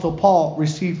Apostle Paul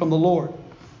received from the Lord.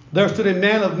 There stood a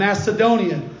man of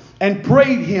Macedonia and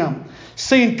prayed him,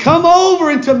 saying, come over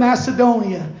into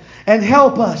Macedonia and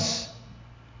help us.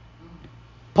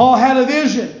 Paul had a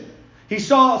vision. He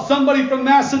saw somebody from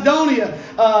Macedonia.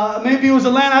 Maybe it was a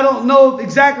land, I don't know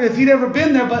exactly if he'd ever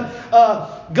been there,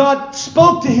 but God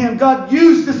spoke to him. God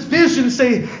used this vision to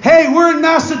say, hey, we're in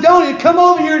Macedonia. Come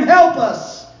over here and help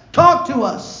us. Talk to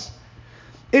us.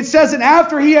 It says, and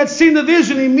after he had seen the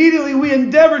vision, immediately we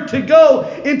endeavored to go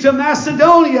into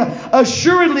Macedonia,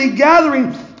 assuredly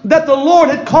gathering that the Lord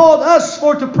had called us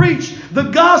for to preach the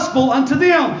gospel unto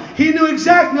them. He knew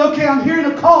exactly, okay, I'm hearing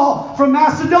a call from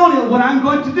Macedonia. What I'm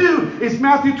going to do is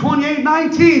Matthew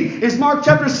 28:19, is Mark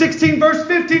chapter 16, verse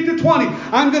 15 to 20.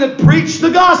 I'm going to preach the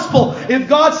gospel. If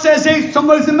God says, hey,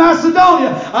 somebody's in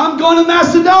Macedonia, I'm going to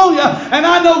Macedonia, and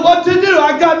I know what to do.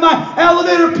 I got my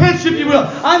elevator pitch, if you will.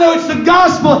 I know it's the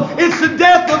gospel. It's the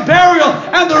death, the burial,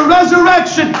 and the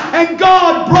resurrection. And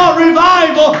God brought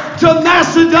revival to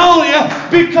Macedonia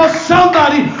because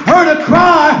somebody heard a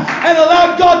cry and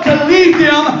allowed God to lead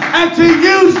them and to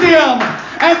use them.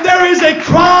 And there is a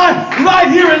cry right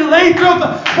here in Lathrop,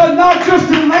 but not just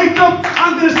in Lathrop.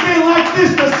 I'm going to say it like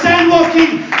this, the San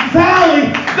Joaquin Valley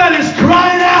that is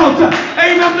crying out.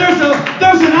 Amen.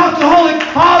 There's an alcoholic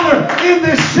father in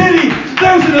this city.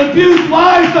 There's an abused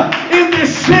wife in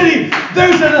this city.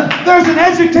 There's an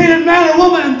educated man or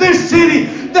woman in this city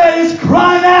that is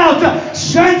crying out,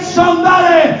 send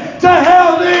somebody to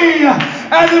help me.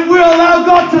 And if we allow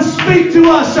God to speak to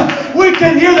us, we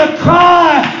can hear the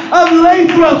cry of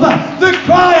Lathrop, the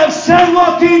cry of San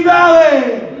Joaquin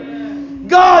Valley.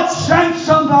 God, send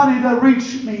somebody to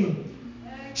reach me.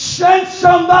 Send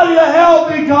somebody to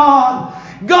help me, God.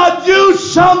 God,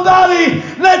 use somebody.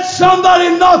 Let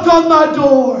somebody knock on my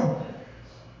door.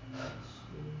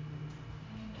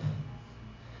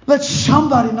 Let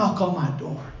somebody knock on my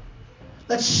door.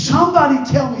 Let somebody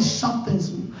tell me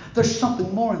there's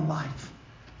something more in life.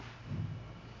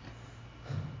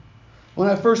 When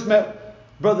I first met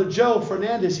Brother Joe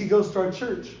Fernandez, he goes to our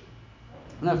church.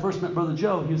 When I first met Brother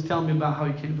Joe, he was telling me about how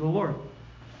he came to the Lord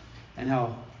and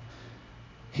how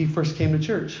he first came to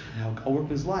church and how God worked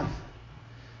in his life.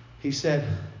 He said,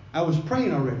 I was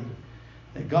praying already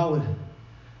that God would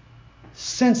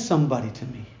send somebody to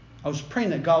me. I was praying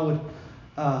that God would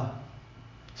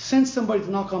send somebody to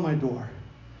knock on my door.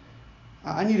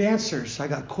 I need answers. I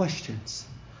got questions.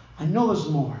 I know there's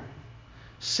more.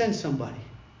 Send somebody.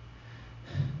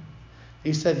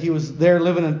 He said he was there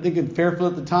living, I think, in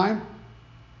Fairfield at the time.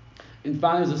 And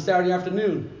finally, it was a Saturday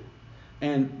afternoon.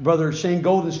 And Brother Shane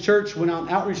Golden's church went out on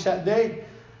outreach that day.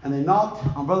 And they knocked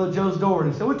on Brother Joe's door.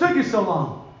 And he said, what took you so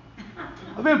long?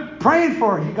 I've been praying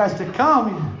for you guys to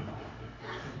come.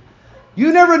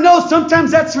 You never know.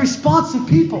 Sometimes that's the response of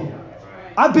people.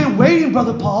 I've been waiting,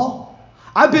 Brother Paul.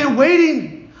 I've been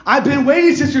waiting. I've been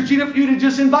waiting, Sister Gina, for you to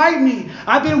just invite me.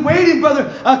 I've been waiting, Brother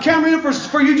Camarena,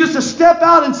 for you just to step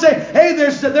out and say, hey,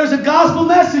 there's a gospel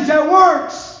message that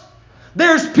works.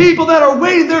 There's people that are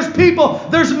waiting.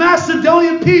 There's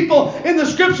Macedonian people in the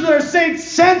scripture that are saying,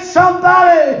 send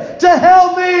somebody to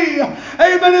help me.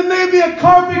 Amen. It may be a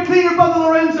carpet cleaner, Brother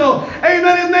Lorenzo.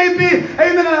 Amen. It may be,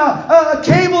 amen, a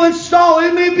cable installer.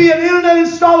 It may be an internet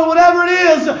installer, whatever it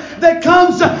is that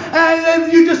comes.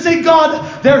 And you just say,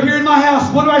 God, they're here in my house.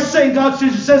 What do I say? God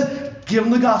says, give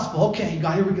them the gospel. Okay,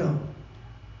 God, here we go.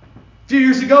 A few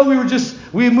years ago,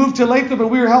 we moved to Lathrop,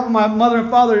 and we were helping my mother and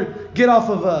father get off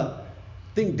of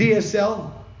I think DSL,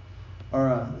 or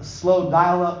a slow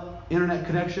dial-up internet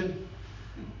connection.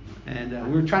 And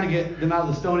we were trying to get them out of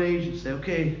the Stone Age and say,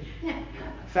 okay,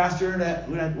 faster internet,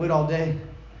 we don't have to wait all day.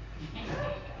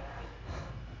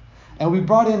 And we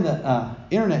brought in the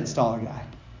internet installer guy.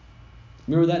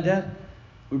 Remember that, Dad?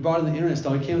 We brought in the internet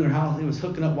installer. He came to their house, he was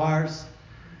hooking up wires.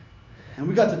 And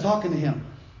we got to talking to him.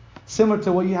 Similar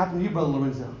to what happened to you, Brother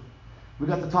Lorenzo. We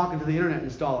got to talking to the internet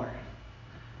installer.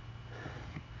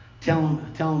 Tell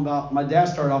him about, my dad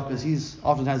started off because he's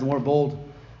oftentimes more bold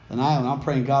than I am. And I'm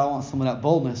praying, God, I want some of that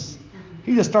boldness.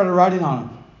 He just started writing on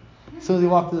him as soon as he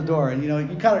walked through the door. And, you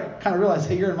kind of realize,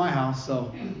 hey, you're in my house,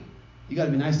 so you got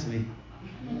to be nice to me.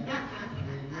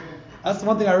 That's the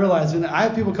one thing I realized. When I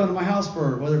have people come to my house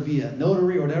for, whether it be a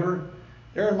notary or whatever,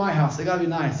 they're in my house. They got to be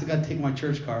nice. They got to take my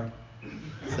church card.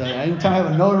 So anytime I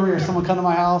have a notary or someone come to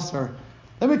my house, or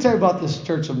let me tell you about this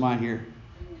church of mine here.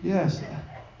 Yes.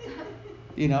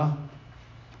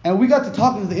 And we got to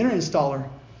talking to the internet installer,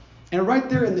 and right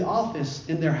there in the office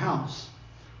in their house,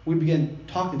 we began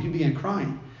talking. He began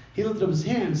crying. He lifted up his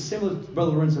hands, similar to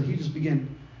Brother Lorenzo. He just began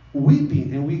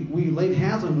weeping, and we laid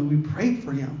hands on him and we prayed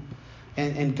for him,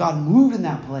 and God moved in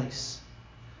that place,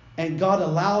 and God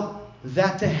allowed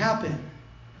that to happen.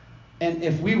 And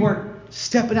if we weren't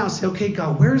stepping out and say, okay,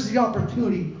 God, where's the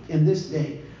opportunity in this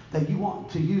day that you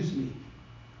want to use me,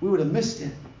 we would have missed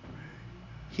it.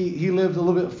 He lived a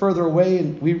little bit further away,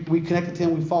 and we connected to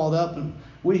him. We followed up, and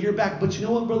we hear back. But you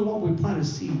know what, Brother Walt? We planted a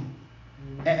seed,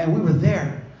 and we were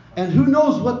there. And who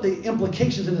knows what the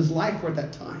implications in his life were at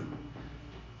that time.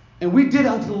 And we did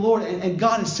unto the Lord, and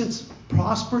God has since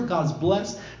prospered. God has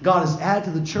blessed. God has added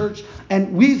to the church.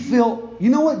 And we feel, you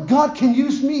know what? God can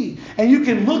use me. And you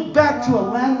can look back to a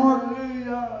landmark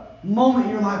moment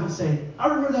in your life and say, I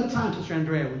remember that time, Sister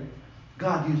Andrea, when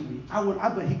God used me. I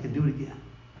bet he could do it again.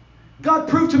 God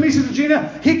proved to me, Sister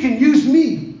Gina, he can use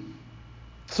me.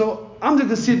 So I'm going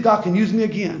to see if God can use me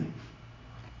again.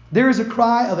 There is a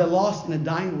cry of a lost and a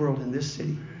dying world in this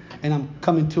city. And I'm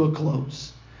coming to a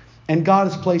close. And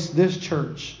God has placed this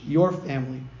church, your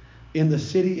family, in the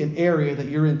city and area that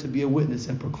you're in to be a witness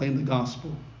and proclaim the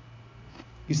gospel.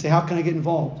 You say, how can I get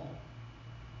involved?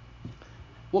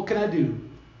 What can I do?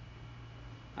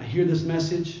 I hear this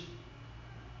message.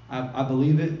 I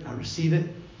believe it. I receive it.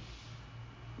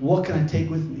 What can I take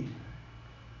with me?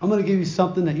 I'm going to give you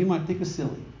something that you might think is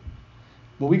silly.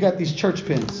 But we got these church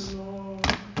pins.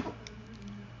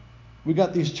 We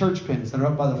got these church pins that are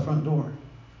up by the front door.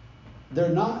 They're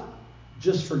not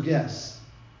just for guests.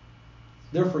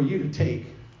 They're for you to take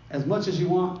as much as you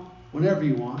want, whenever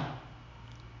you want.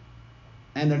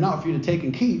 And they're not for you to take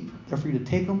and keep. They're for you to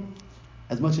take them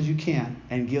as much as you can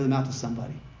and give them out to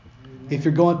somebody. Amen. If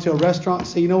you're going to a restaurant,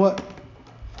 say, you know what?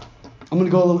 I'm going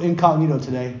to go a little incognito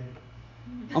today.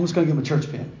 I'm just going to give them a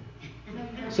church pin.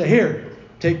 Say, here,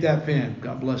 take that pin.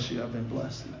 God bless you. I've been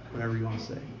blessed. Whatever you want to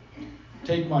say.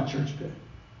 Take my church pin.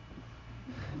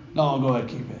 No, go ahead,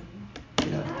 keep it.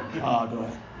 Yeah. Oh, go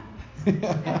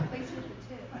ahead.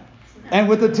 And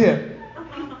with the tip.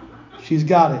 She's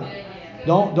got it.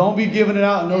 Don't be giving it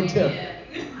out no tip.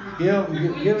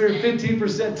 Give her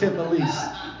 15% tip at least.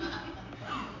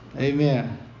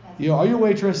 Amen. Are you a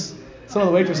waitress? Some of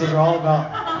the waitresses are all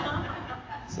about.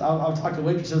 So I'll talk to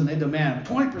waitresses and they demand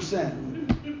 20%.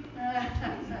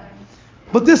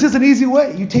 But this is an easy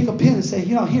way. You take a pin and say,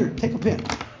 here, take a pin.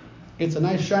 It's a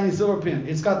nice shiny silver pin.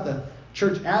 It's got the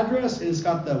church address and it's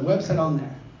got the website on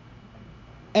there.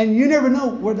 And you never know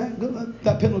where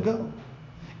that pin will go.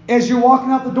 As you're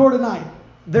walking out the door tonight,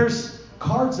 there's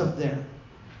cards up there.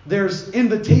 There's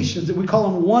invitations that we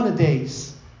call them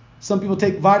one-a-days. Some people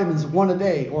take vitamins 1 a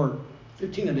day or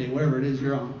 15 a day, whatever it is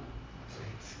you're on.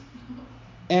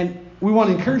 And we want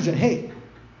to encourage you, hey,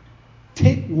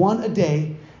 take 1 a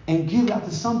day and give it out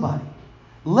to somebody.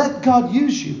 Let God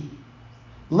use you.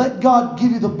 Let God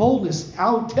give you the boldness.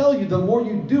 I'll tell you, the more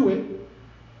you do it,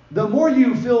 the more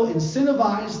you feel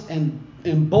incentivized and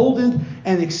emboldened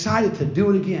and excited to do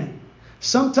it again.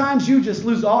 Sometimes you just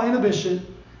lose all inhibition.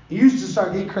 You just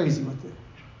start getting crazy with it.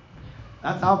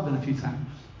 I've been a few times.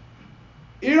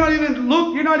 You're not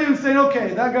even saying,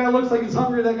 okay, that guy looks like he's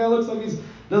hungry, that guy looks like he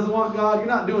doesn't want God. You're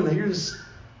not doing that. You're just,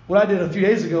 what I did a few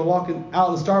days ago, walking out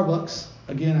of the Starbucks.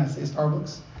 Again, I say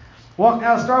Starbucks. Walking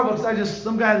out of Starbucks,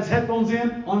 some guy had his headphones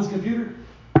in on his computer.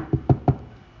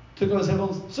 Took off his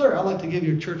headphones. Sir, I'd like to give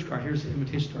you a church card. Here's the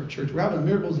invitation to our church. We're having a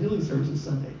miracles healing service this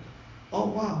Sunday. Oh,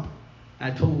 wow.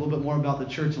 And I told him a little bit more about the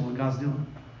church and what God's doing.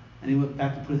 And he went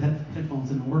back to put his headphones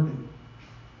in and working.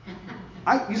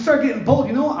 You start getting bold.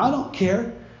 You know what? I don't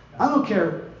care.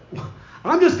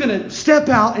 I'm just going to step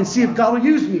out and see if God will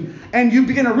use me. And you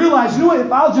begin to realize, you know what?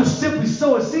 If I'll just simply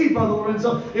sow a seed, Brother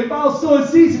Lorenzo, if I'll sow a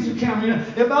seed, Sister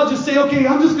Camarena, if I'll just say, okay,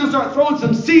 I'm just going to start throwing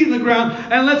some seed in the ground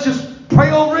and let's just pray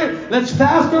over it. Let's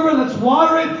fast over it. Let's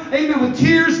water it. Amen. With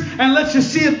tears. And let's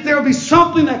just see if there'll be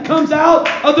something that comes out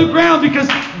of the ground. Because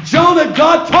Jonah,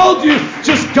 God told you,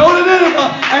 just go to Nineveh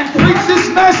and preach this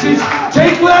message.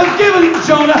 Take what I've given you,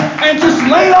 Jonah, and just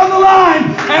lay it on the line.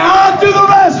 And I'll do the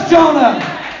rest,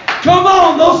 Jonah. Come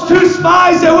on, those 2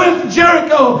 spies that went to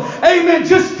Jericho. Amen.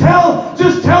 Just tell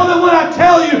them what I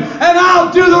tell you, and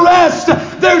I'll do the rest.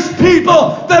 There's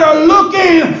people that are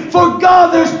looking for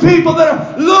God. There's people that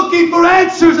are looking for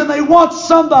answers, and they want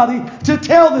somebody to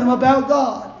tell them about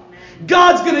God.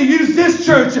 God's going to use this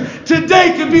church.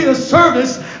 Today could be the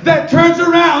service that turns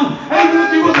around and will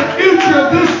be the future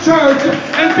of this church.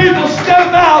 And people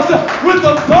step out with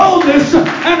the boldness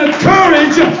and the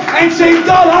courage and say,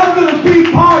 God, I'm going to be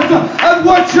part of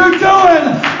what you're doing.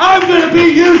 I'm going to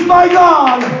be used by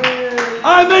God.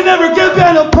 I may never get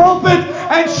behind a pulpit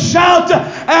and shout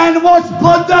and watch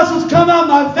blood vessels come out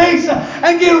my face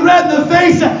and get red in the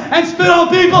face and spit on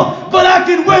people, but I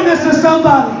can witness to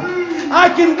somebody. I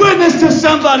can witness to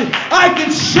somebody. I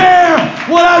can share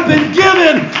what I've been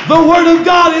given. The Word of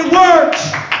God, it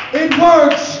works. It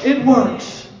works. It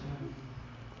works.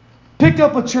 Pick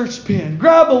up a church pen.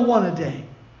 Grab a one a day.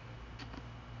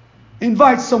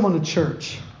 Invite someone to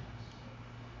church.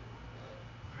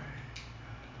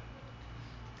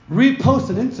 Repost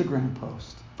an Instagram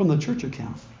post from the church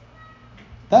account.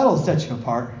 That'll set you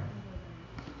apart.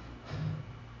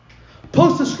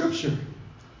 Post a scripture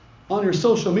on your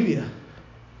social media.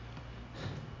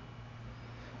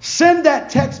 Send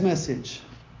that text message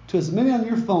to as many on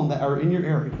your phone that are in your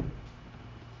area.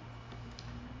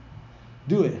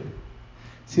 Do it.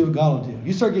 See what God will do.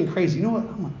 You start getting crazy. You know what?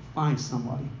 I'm going to find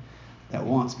somebody that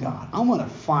wants God. I'm going to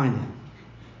find him.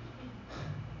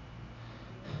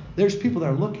 There's people that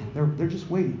are looking. They're just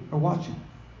waiting. They're watching.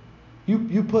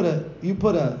 You put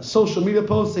a social media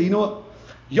post. Say, you know what?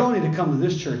 Y'all need to come to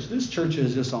this church. This church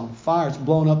is just on fire. It's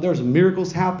blowing up. There's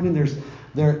miracles happening.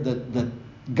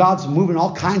 God's moving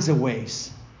all kinds of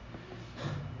ways.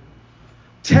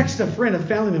 Text a friend, a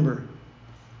family member.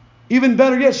 Even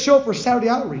better yet, show up for Saturday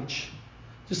outreach.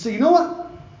 Just say, you know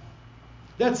what?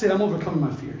 That's it. I'm overcoming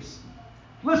my fears.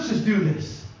 Let's just do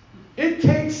this. It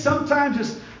takes sometimes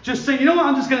just say, you know what?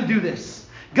 I'm just going to do this.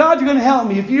 God, you're going to help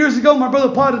me. A few years ago, my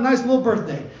brother Paul had a nice little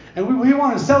birthday. And we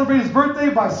wanted to celebrate his birthday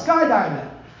by skydiving.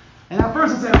 And at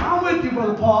first I said, I'm with you,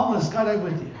 Brother Paul. I'm going to skydive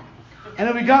with you. And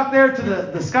then we got there to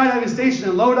the skydiving station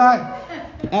in Lodi.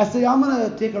 And I said, I'm going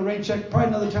to take a rain check. Probably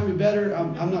another time would be better.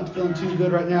 I'm not feeling too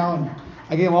good right now. And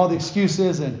I gave him all the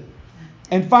excuses.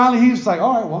 And finally he was like,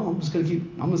 all right, well, I'm going to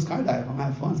skydive. I'm going to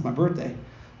have fun. It's my birthday.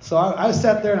 So I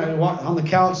sat there and I walked on the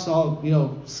couch, all,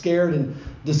 scared and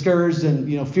discouraged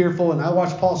and, fearful. And I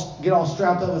watched Paul get all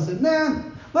strapped up. I said,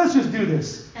 man, let's just do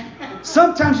this.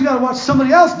 Sometimes you got to watch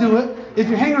somebody else do it. If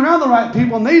you're hanging around the right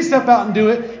people and they step out and do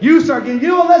it, you start getting,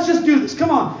 let's just do this. Come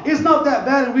on. It's not that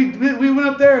bad. And we went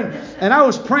up there and I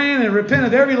was praying and repented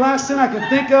of every last sin I could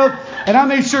think of. And I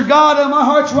made sure, God, my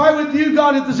heart's right with you.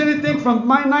 God, if there's anything from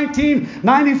my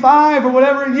 1995 or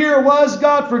whatever year it was,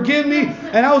 God, forgive me.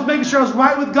 And I was making sure I was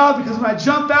right with God, because when I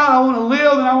jump out, I want to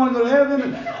live and I want to go to heaven.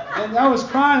 And I was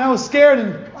crying. I was scared.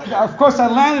 And of course I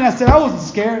landed and I said, I wasn't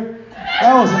scared.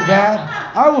 That wasn't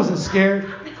bad. I wasn't scared.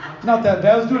 Not that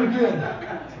bad. I was doing good.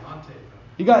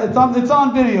 It's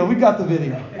on video. We got the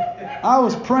video. I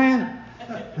was praying,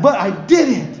 but I did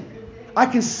it. I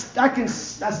stand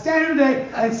here today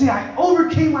and say I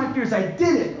overcame my fears. I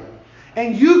did it.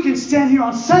 And you can stand here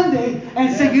on Sunday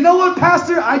and say, you know what,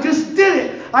 Pastor? I just did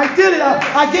it. I did it.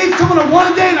 I gave someone a one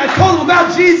a day and I told them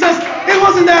about Jesus. It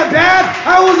wasn't that bad.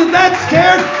 I wasn't that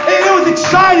scared. It was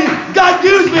exciting. God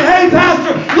used me. Hey,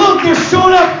 Pastor, look, they're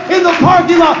showing up in the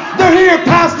parking lot. They're here,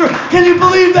 Pastor. Can you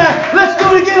believe that? Let's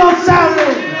do it again on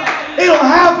Saturday. It'll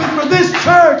happen for this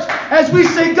church as we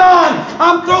say, God,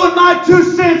 I'm throwing my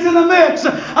 2 cents in the mix.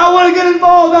 I want to get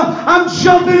involved. I'm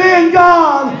jumping in,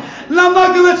 God. And I'm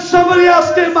not going to let somebody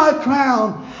else get my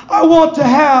crown. I want to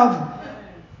have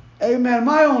Amen.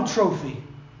 My own trophy.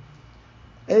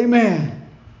 Amen.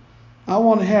 I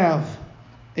want to have,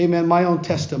 amen, my own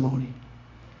testimony.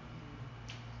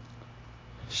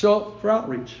 Show up for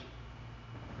outreach.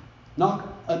 Knock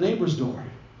a neighbor's door.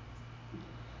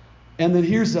 And then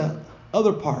here's the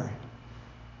other part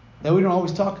that we don't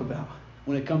always talk about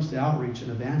when it comes to outreach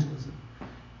and evangelism.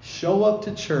 Show up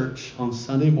to church on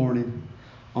Sunday morning,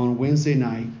 on Wednesday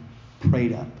night,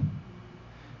 prayed up.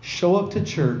 Show up to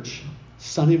church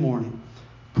Sunday morning,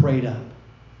 prayed up.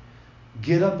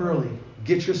 Get up early.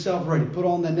 Get yourself ready. Put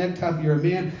on that necktie if you're a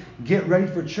man. Get ready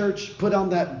for church. Put on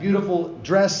that beautiful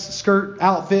dress, skirt,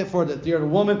 outfit for the you're a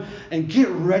woman, and get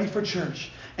ready for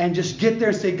church. And just get there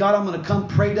and say, God, I'm going to come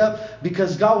prayed up,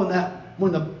 because God,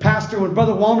 when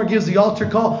Brother Walmer gives the altar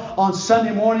call on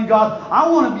Sunday morning, God, I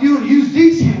want you to use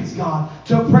these hands, God,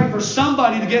 to pray for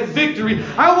somebody to get victory.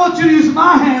 I want you to use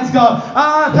my hands, God.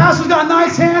 Pastor's got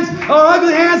nice hands or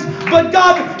ugly hands, but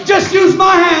God, just use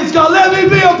my hands, God. Let me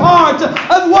be a part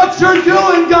of what you're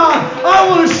doing, God. I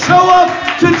want to show up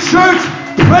to church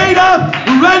prayed up,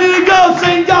 ready to go,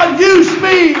 saying, God, use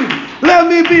me. Let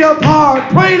me be a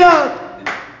part. Prayed up.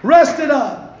 Rested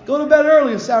up. Go to bed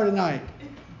early on Saturday night.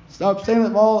 Stop staying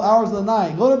up all hours of the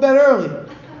night. Go to bed early.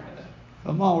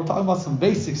 Come on, we're talking about some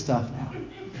basic stuff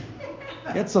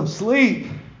now. Get some sleep.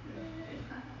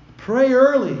 Pray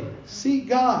early. Seek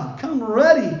God. Come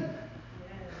ready.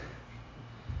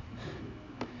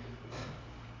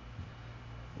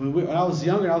 When I was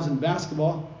younger, I was in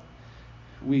basketball.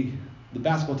 The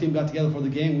basketball team got together for the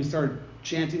game. We started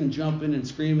chanting and jumping and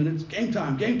screaming. It's game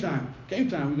time, game time, game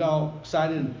time. We got all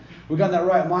excited and we got in that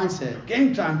right mindset.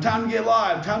 Game time, time to get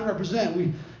live, time to represent.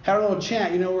 We had a little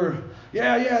chant,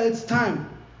 it's time.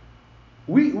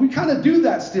 We kind of do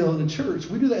that still in the church.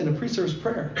 We do that in the pre-service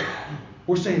prayer.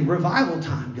 We're saying revival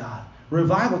time, God.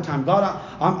 Revival time. God,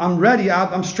 I'm ready.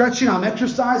 I'm stretching. I'm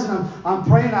exercising. I'm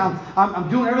praying. I'm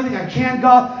doing everything I can,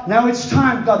 God. Now it's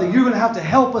time, God, that you're going to have to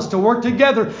help us to work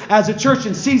together as a church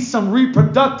and see some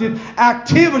reproductive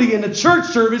activity in the church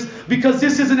service, because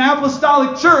this is an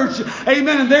apostolic church.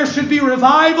 Amen. And there should be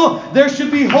revival. There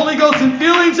should be Holy Ghost and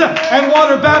fillings and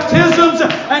water baptisms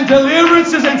and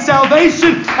deliverances and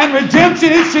salvation and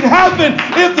redemption. It should happen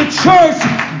if the church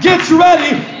gets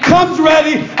ready, comes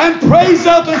ready, and prays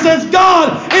up and says,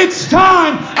 God, it's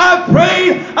time. I've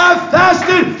prayed, I've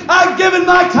fasted, I've given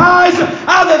my tithes,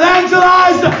 I've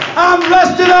evangelized, I'm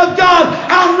rested up, God,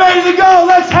 I'm ready to go.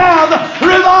 Let's have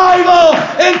revival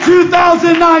in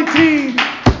 2019.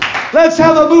 Let's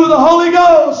have a move of the Holy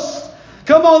Ghost.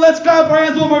 Come on, let's clap our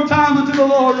hands one more time unto the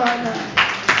Lord right now.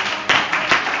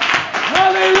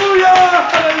 Hallelujah,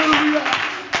 hallelujah.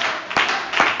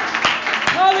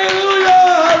 Hallelujah,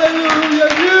 hallelujah.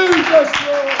 Use us,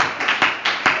 Lord.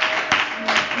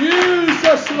 Use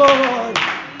us, Lord.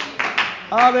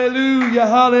 Hallelujah,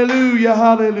 hallelujah,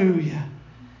 hallelujah.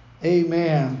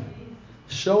 Amen.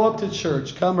 Show up to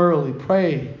church. Come early.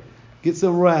 Pray. Get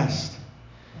some rest.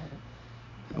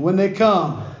 And when they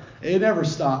come, it never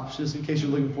stops, just in case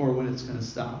you're looking for when it's going to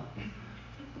stop.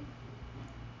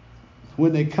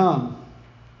 When they come,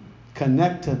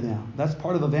 connect to them. That's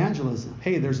part of evangelism.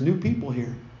 Hey, there's new people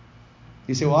here.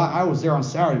 You say, well, I was there on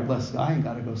Saturday, bless God. I ain't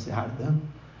got to go say hi to them.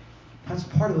 That's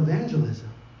part of evangelism.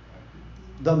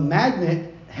 The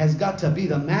magnet has got to be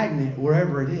the magnet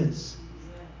wherever it is.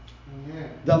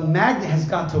 The magnet has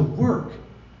got to work.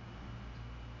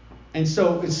 And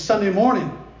so it's Sunday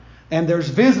morning, and there's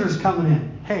visitors coming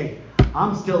in. Hey,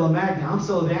 I'm still a magnet. I'm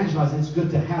still evangelizing. It's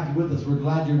good to have you with us. We're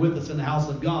glad you're with us in the house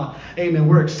of God. Amen.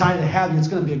 We're excited to have you. It's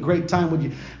going to be a great time.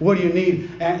 What do you need?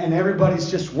 And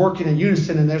everybody's just working in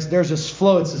unison. And there's this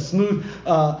flow. It's a smooth,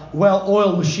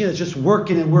 well-oiled machine that's just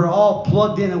working. And we're all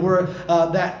plugged in. And we're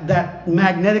that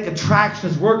magnetic attraction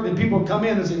is working. And people come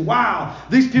in and say, wow,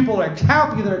 these people are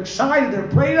happy. They're excited. They're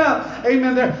prayed up.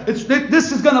 Amen.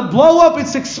 This is going to blow up.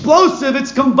 It's explosive.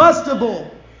 It's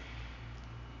combustible.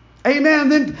 Amen.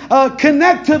 Then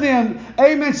connect to them.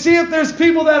 Amen. See if there's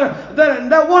people that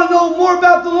want to know more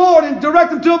about the Lord and direct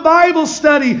them to a Bible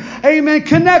study. Amen.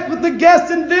 Connect with the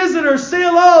guests and visitors. Say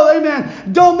hello.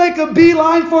 Amen. Don't make a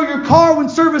beeline for your car when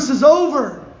service is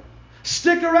over.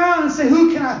 Stick around and say, who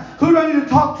do I need to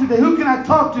talk to today? Who can I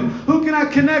talk to? Who can I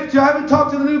connect to? I haven't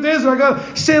talked to the new visitor. I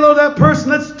got to say hello to that person.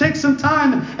 Let's take some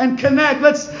time and connect.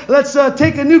 Let's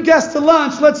take a new guest to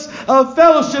lunch. Let's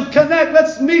fellowship, connect.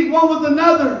 Let's meet one with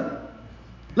another.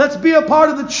 Let's be a part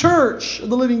of the church of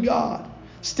the living God.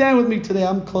 Stand with me today.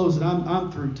 I'm closing.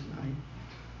 I'm through tonight.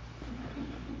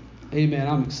 Amen.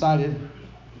 I'm excited.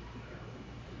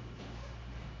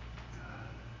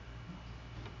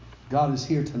 God is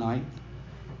here tonight.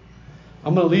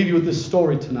 I'm going to leave you with this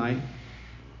story tonight.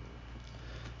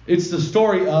 It's the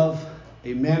story of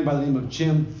a man by the name of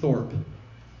Jim Thorpe.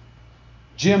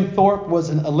 Jim Thorpe was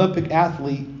an Olympic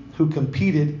athlete who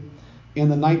competed in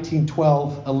the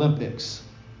 1912 Olympics.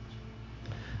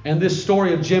 And this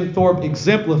story of Jim Thorpe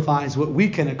exemplifies what we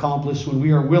can accomplish when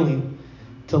we are willing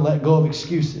to let go of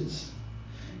excuses.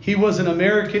 He was an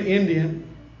American Indian,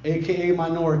 aka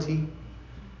minority,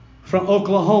 from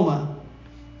Oklahoma,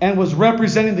 and was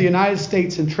representing the United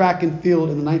States in track and field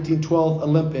in the 1912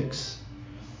 Olympics.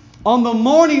 On the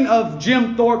morning of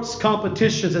Jim Thorpe's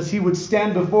competitions, as he would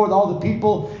stand before all the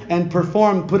people and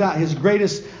perform, put out his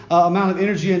greatest amount of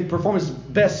energy and perform his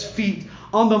best feat,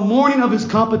 on the morning of his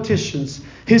competitions,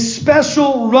 his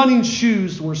special running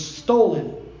shoes were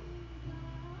stolen.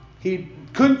 He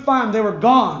couldn't find them. They were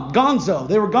gone. Gonzo.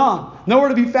 They were gone. Nowhere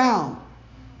to be found.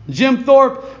 Jim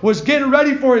Thorpe was getting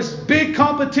ready for his big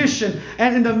competition,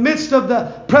 and in the midst of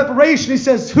the preparation, he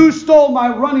says, "Who stole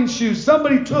my running shoes?"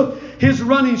 Somebody took his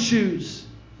running shoes.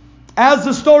 As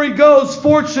the story goes,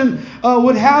 fortune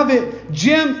would have it,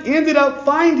 Jim ended up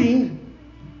finding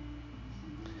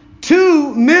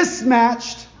two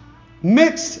mismatched,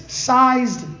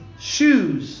 mixed-sized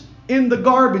shoes in the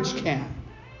garbage can.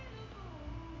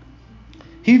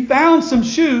 He found some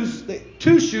shoes,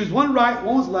 two shoes, one right,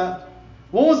 one was left.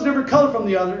 One was a different color from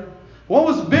the other. One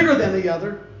was bigger than the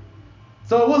other.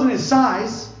 So it wasn't his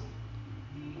size.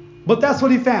 But that's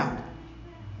what he found.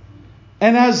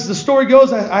 And as the story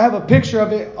goes, I have a picture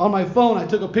of it on my phone. I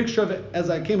took a picture of it as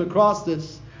I came across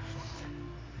this.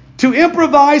 To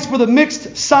improvise for the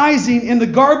mixed sizing in the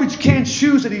garbage can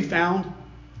shoes that he found,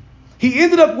 he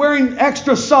ended up wearing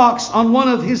extra socks on one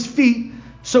of his feet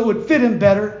so it would fit him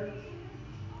better.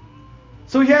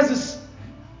 So he has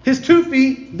his 2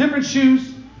 feet, different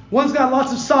shoes. One's got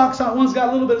lots of socks on it. One's got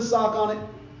a little bit of sock on it.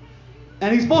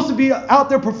 And he's supposed to be out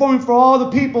there performing for all the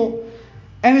people.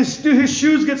 And his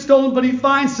shoes get stolen, but he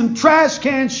finds some trash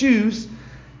can shoes.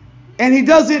 And he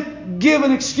doesn't give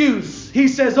an excuse. He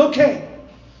says, okay,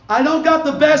 I don't got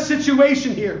the best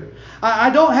situation here.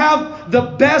 I don't have the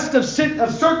best of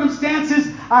circumstances.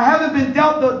 I haven't been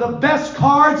dealt the best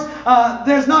cards.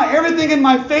 There's not everything in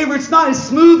my favor. It's not as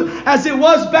smooth as it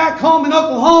was back home in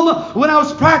Oklahoma when I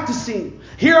was practicing.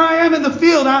 Here I am in the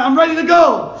field. I'm ready to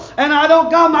go. And I don't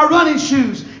got my running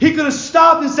shoes. He could have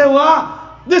stopped and said,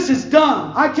 well, this is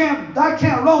dumb. I can't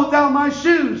run without my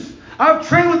shoes. I've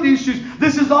trained with these shoes.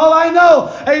 This is all I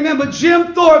know. Amen. But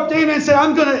Jim Thorpe, amen, said,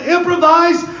 I'm going to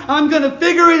improvise. I'm going to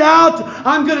figure it out.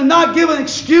 I'm going to not give an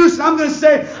excuse. I'm going to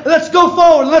say, let's go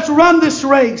forward. Let's run this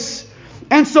race.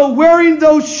 And so wearing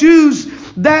those shoes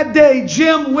that day,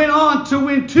 Jim went on to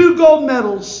win 2 gold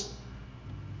medals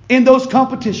in those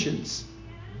competitions.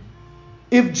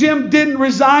 If Jim didn't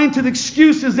resign to the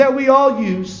excuses that we all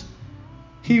use,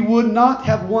 he would not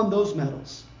have won those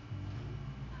medals.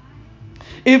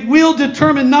 If we'll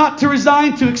determine not to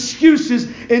resign to excuses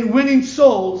in winning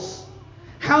souls,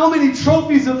 how many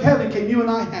trophies of heaven can you and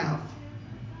I have?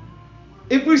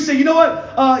 If we say, you know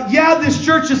what, this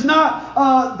church is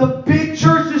not the big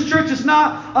church. This church is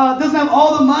not doesn't have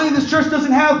all the money. This church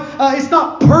doesn't have. It's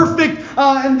not perfect.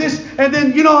 And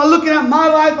then looking at my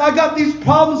life, I got these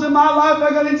problems in my life.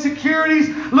 I got insecurities.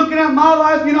 Looking at my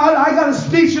life, I got a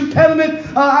speech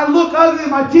impediment. I look ugly.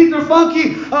 My teeth are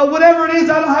funky. Whatever it is,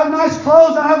 I don't have nice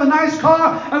clothes. I don't have a nice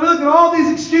car. And we look at all these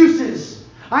excuses.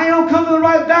 I don't come from the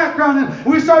right background. And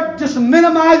we start just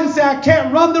minimizing and say, I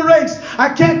can't run the race. I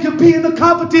can't compete in the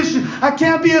competition. I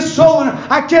can't be a soul winner.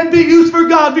 I can't be used for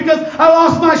God because I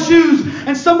lost my shoes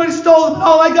and somebody stole them.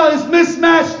 All I got is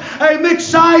mismatched,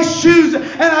 mixed-size shoes,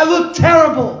 and I look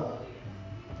terrible.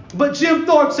 But Jim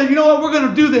Thorpe said, you know what, we're going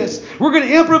to do this. We're going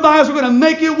to improvise. We're going to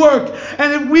make it work.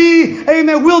 And if we,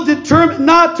 will determine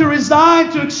not to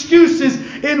resign to excuses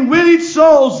in winning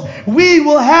souls, we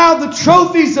will have the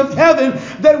trophies of heaven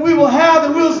that we will have.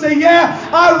 And we'll say, yeah,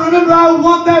 I remember I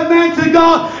won that man to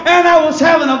God and I was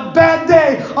having a bad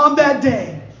day on that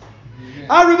day.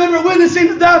 I remember witnessing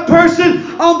to that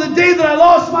person on the day that I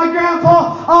lost my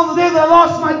grandpa, on the day that I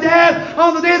lost my dad,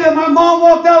 on the day that my mom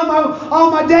walked out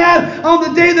on my dad, on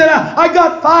the day that I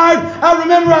got fired. I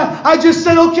remember I just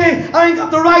said, okay, I ain't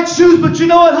got the right shoes, but you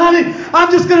know what, honey?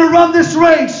 I'm just going to run this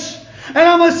race, and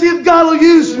I'm going to see if God will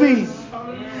use me.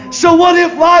 So what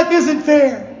if life isn't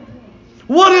fair?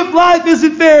 What if life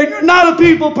isn't fair and you're not a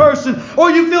people person, or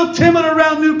you feel timid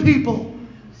around new people?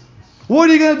 What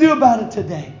are you going to do about it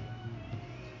today?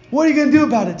 What are you going to do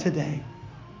about it today?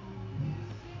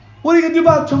 What are you going to do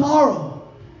about it tomorrow?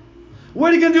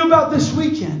 What are you going to do about this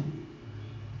weekend?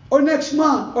 Or next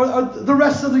month? Or the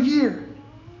rest of the year?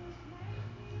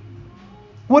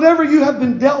 Whatever you have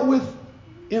been dealt with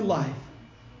in life,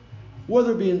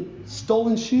 whether it be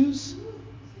stolen shoes,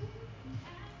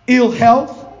 ill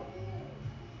health,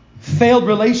 failed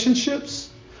relationships,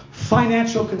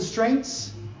 financial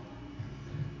constraints.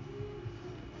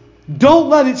 Don't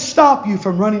let it stop you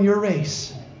from running your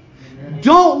race.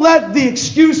 Don't let the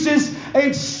excuses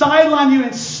sideline you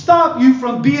and stop you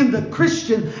from being the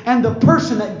Christian and the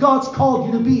person that God's called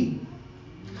you to be.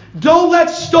 Don't let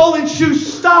stolen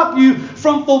shoes stop you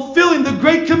from fulfilling the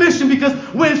Great Commission, because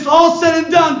when it's all said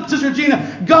and done, Sister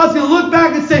Gina, God's going to look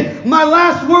back and say, my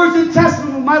last words in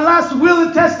testament, my last will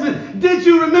and testament, did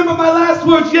you remember my last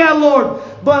words? Yeah, Lord.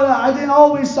 But I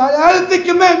didn't think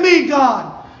you meant me,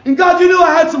 God. And God, you knew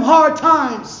I had some hard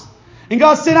times. And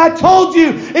God said, I told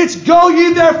you, it's go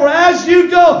ye therefore, as you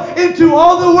go into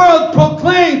all the world,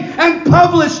 proclaim and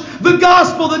publish the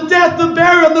gospel, the death, the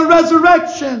burial, and the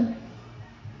resurrection.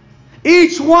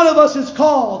 Each one of us is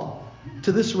called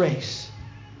to this race.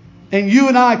 And you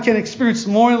and I can experience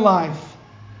more in life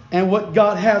and what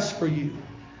God has for you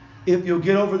if you'll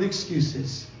get over the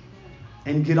excuses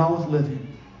and get on with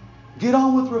living. Get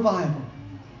on with revival.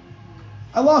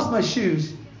 I lost my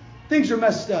shoes. Things are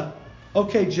messed up.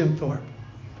 Okay, Jim Thorpe.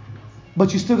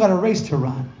 But you still got a race to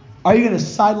run. Are you going to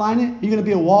sideline it? Are you going to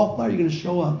be a wallflower? Are you going to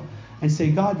show up and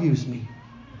say, God, use me?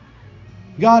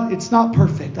 God, it's not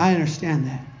perfect. I understand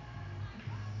that.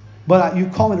 But you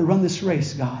call me to run this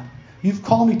race, God. You've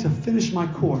called me to finish my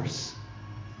course.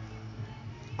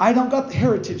 I don't got the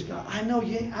heritage, God. I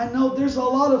know there's a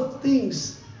lot of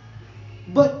things.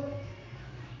 But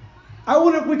I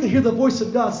wonder if we could hear the voice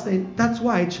of God saying, that's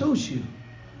why I chose you.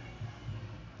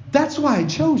 That's why I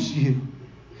chose you.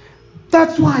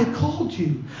 That's why I called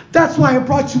you. That's why I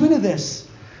brought you into this.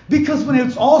 Because when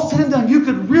it's all said and done, you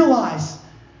could realize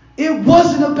it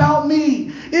wasn't about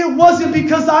me. It wasn't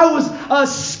because I was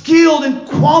skilled and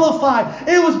qualified.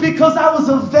 It was because I was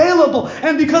available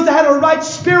and because I had a right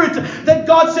spirit that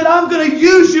God said, I'm going to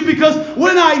use you, because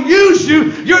when I use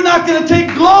you, you're not going to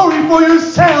take glory for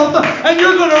yourself, and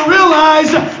you're going to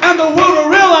realize, and the world will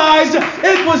realize,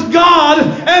 it was God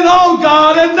and all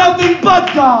God and nothing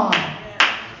but God.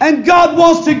 And God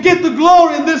wants to get the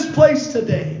glory in this place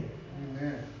today.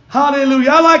 Amen.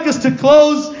 Hallelujah. I'd like us to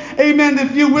close, amen,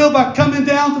 if you will, by coming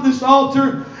down to this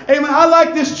altar. Amen. I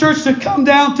like this church to come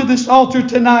down to this altar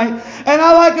tonight. And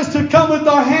I like us to come with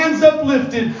our hands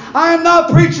uplifted. I am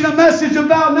not preaching a message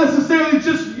about necessarily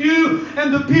just you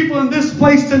and the people in this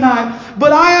place tonight.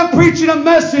 But I am preaching a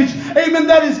message, amen,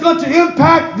 that is going to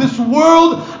impact this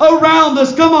world around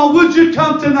us. Come on, would you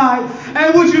come tonight?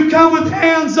 And would you come with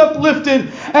hands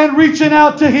uplifted and reaching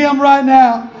out to Him right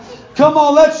now? Come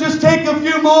on, let's just take a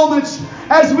few moments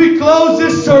as we close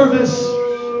this service.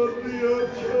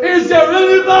 Is there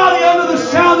anybody under the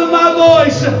sound of my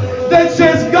voice that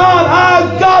says, God,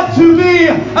 I've got to be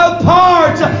a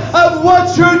part of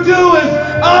what you're doing.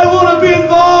 I want to be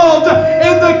involved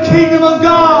in the kingdom of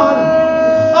God.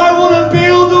 I want to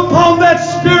build upon that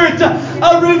spirit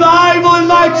of revival in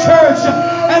my church.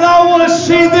 And I want to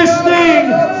see this thing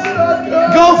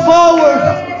go forward.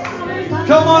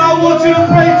 Come on, I want you to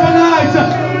pray tonight.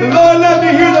 Lord, let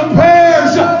me hear the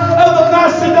prayers of the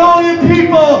Macedonian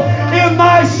people in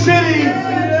my city.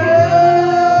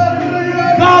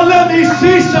 God, let me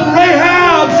see some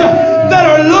Rahabs that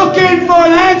are looking for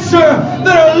an answer,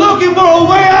 that are looking for a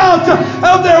way out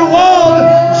of their walled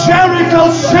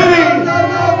Jericho city.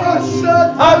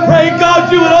 I pray,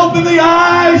 God, you would open the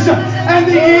eyes and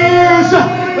the ears,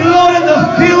 Lord, and the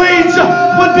feelings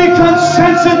would become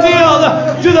sensitive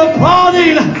to the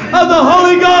prodding of the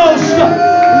Holy Ghost.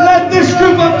 Let this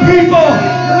group of people,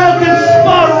 let them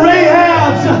spot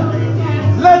Rahabs.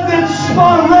 Let them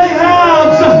spot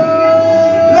Rahabs.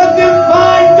 Let them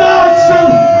find, God, some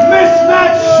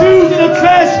mismatched shoes in a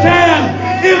trash can,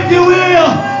 if you will,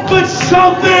 but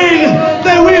something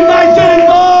that we might get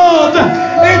involved.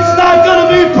 It's not going to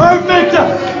be perfect,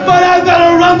 but I've got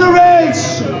to run the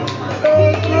race.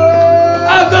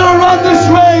 I've got to run this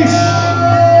race.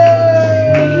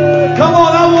 Come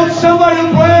on, I want somebody to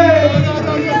pray.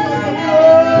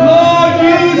 Lord,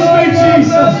 use me,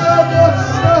 Jesus.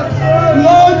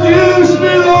 Lord, use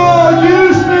me, Lord.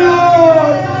 Use me,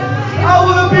 Lord. I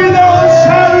want to be there on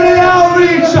Saturday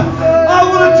outreach. I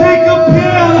want to take a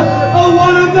pen, a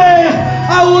one a day.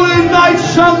 I want to invite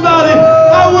somebody.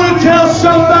 I want to tell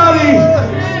somebody,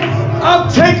 I'm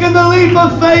taking the leap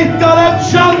of faith, God. I'm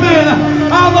jumping.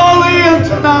 I'm all in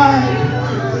tonight.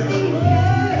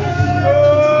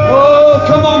 Oh,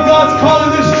 come on. God's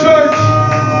calling this church.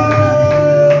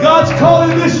 God's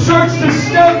calling this church to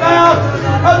step out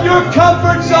of your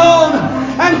comfort zone.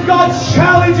 And God's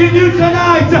challenging you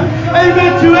tonight,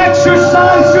 amen, to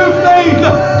exercise your faith.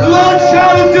 Launch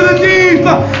out into the deep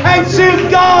and see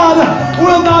if God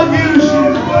will not use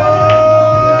you.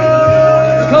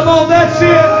 see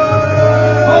it.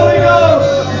 Holy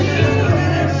Ghost.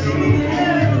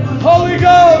 Holy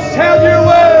Ghost, have your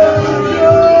way.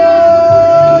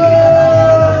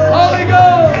 Holy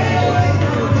Ghost.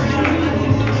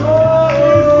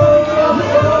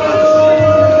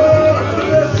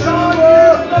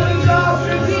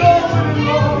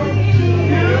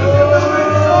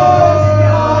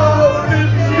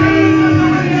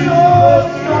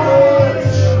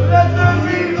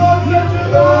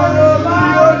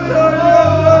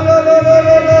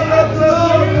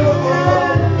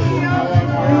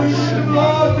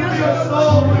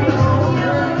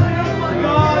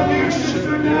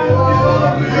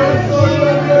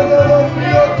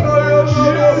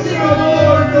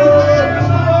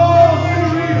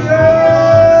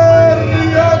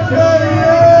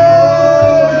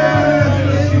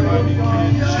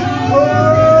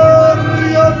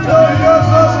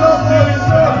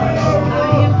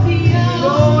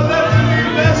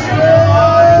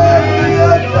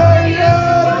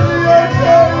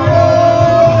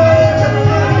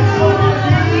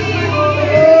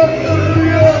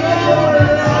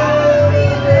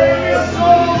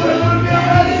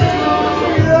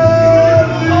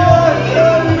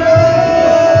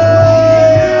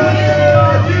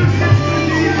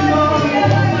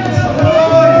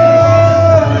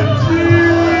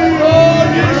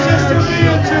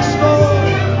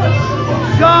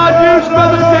 God, use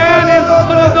Brother Daniel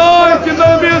to anoint him.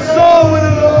 Let him be a soul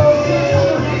winner, Lord.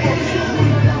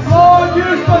 Lord,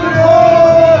 use Brother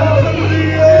Paul.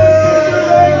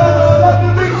 Let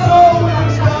them be soul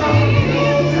winners, God.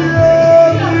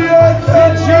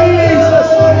 In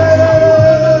Jesus'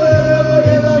 name.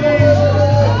 In Jesus'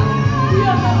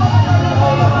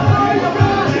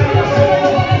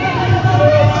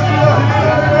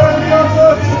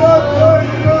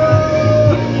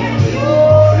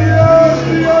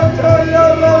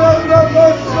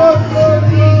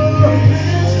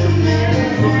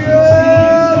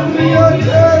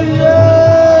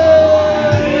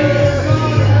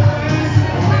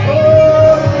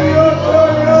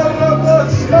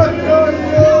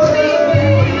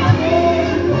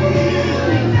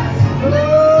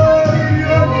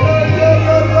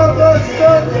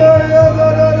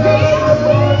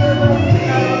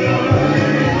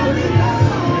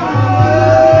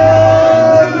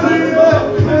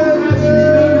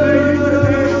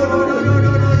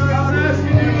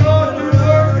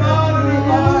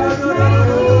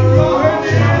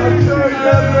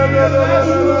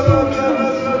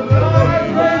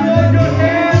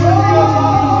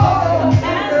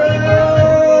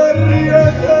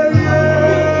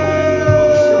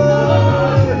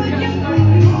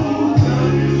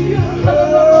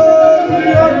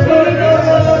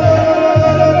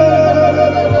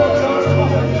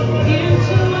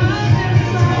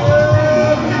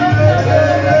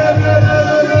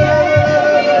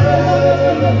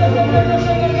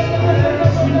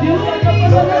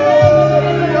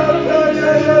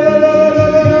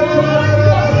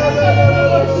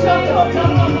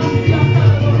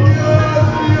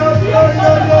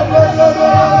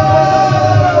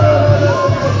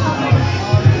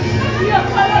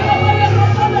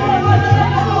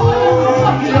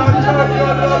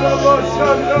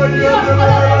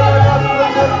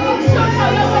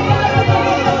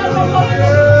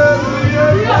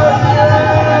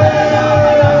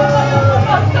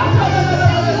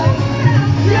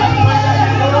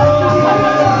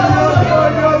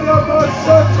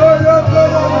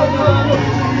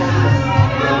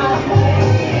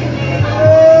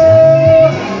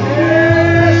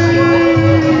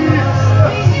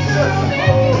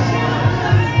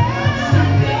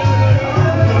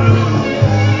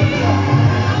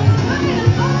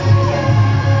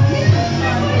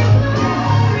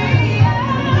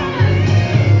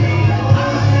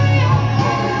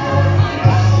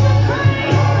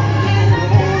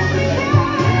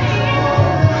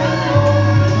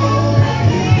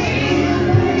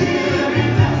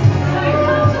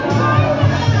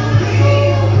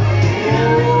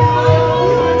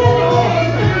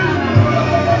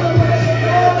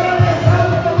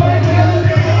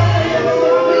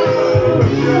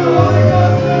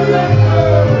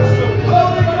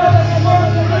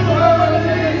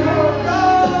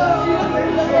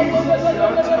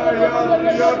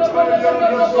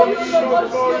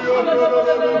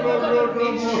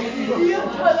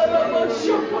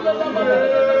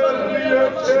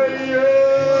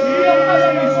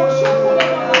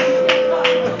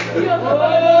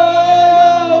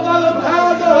 Oh, by the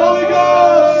power of the Holy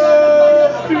Ghost.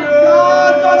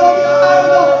 God, by the power of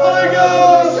the Holy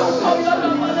Ghost.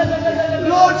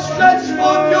 Lord, stretch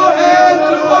forth your hand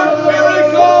to work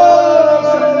miracles.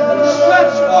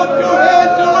 Stretch forth your hand.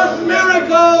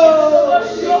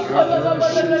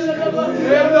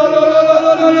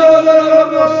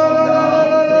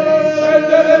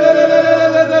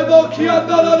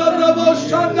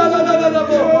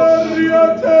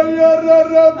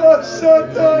 Use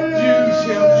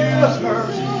him, use her,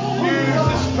 use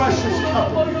this precious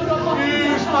couple.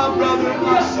 Use my brother and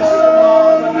my sister,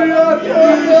 Lord. Use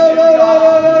him,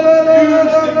 God.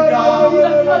 Use them, God.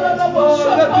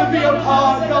 Let them be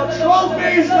upon, God,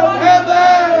 trophies of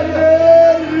heaven.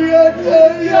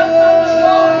 Trophies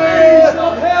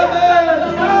of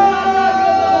heaven.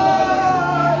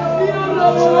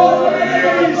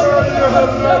 Trophies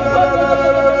of heaven.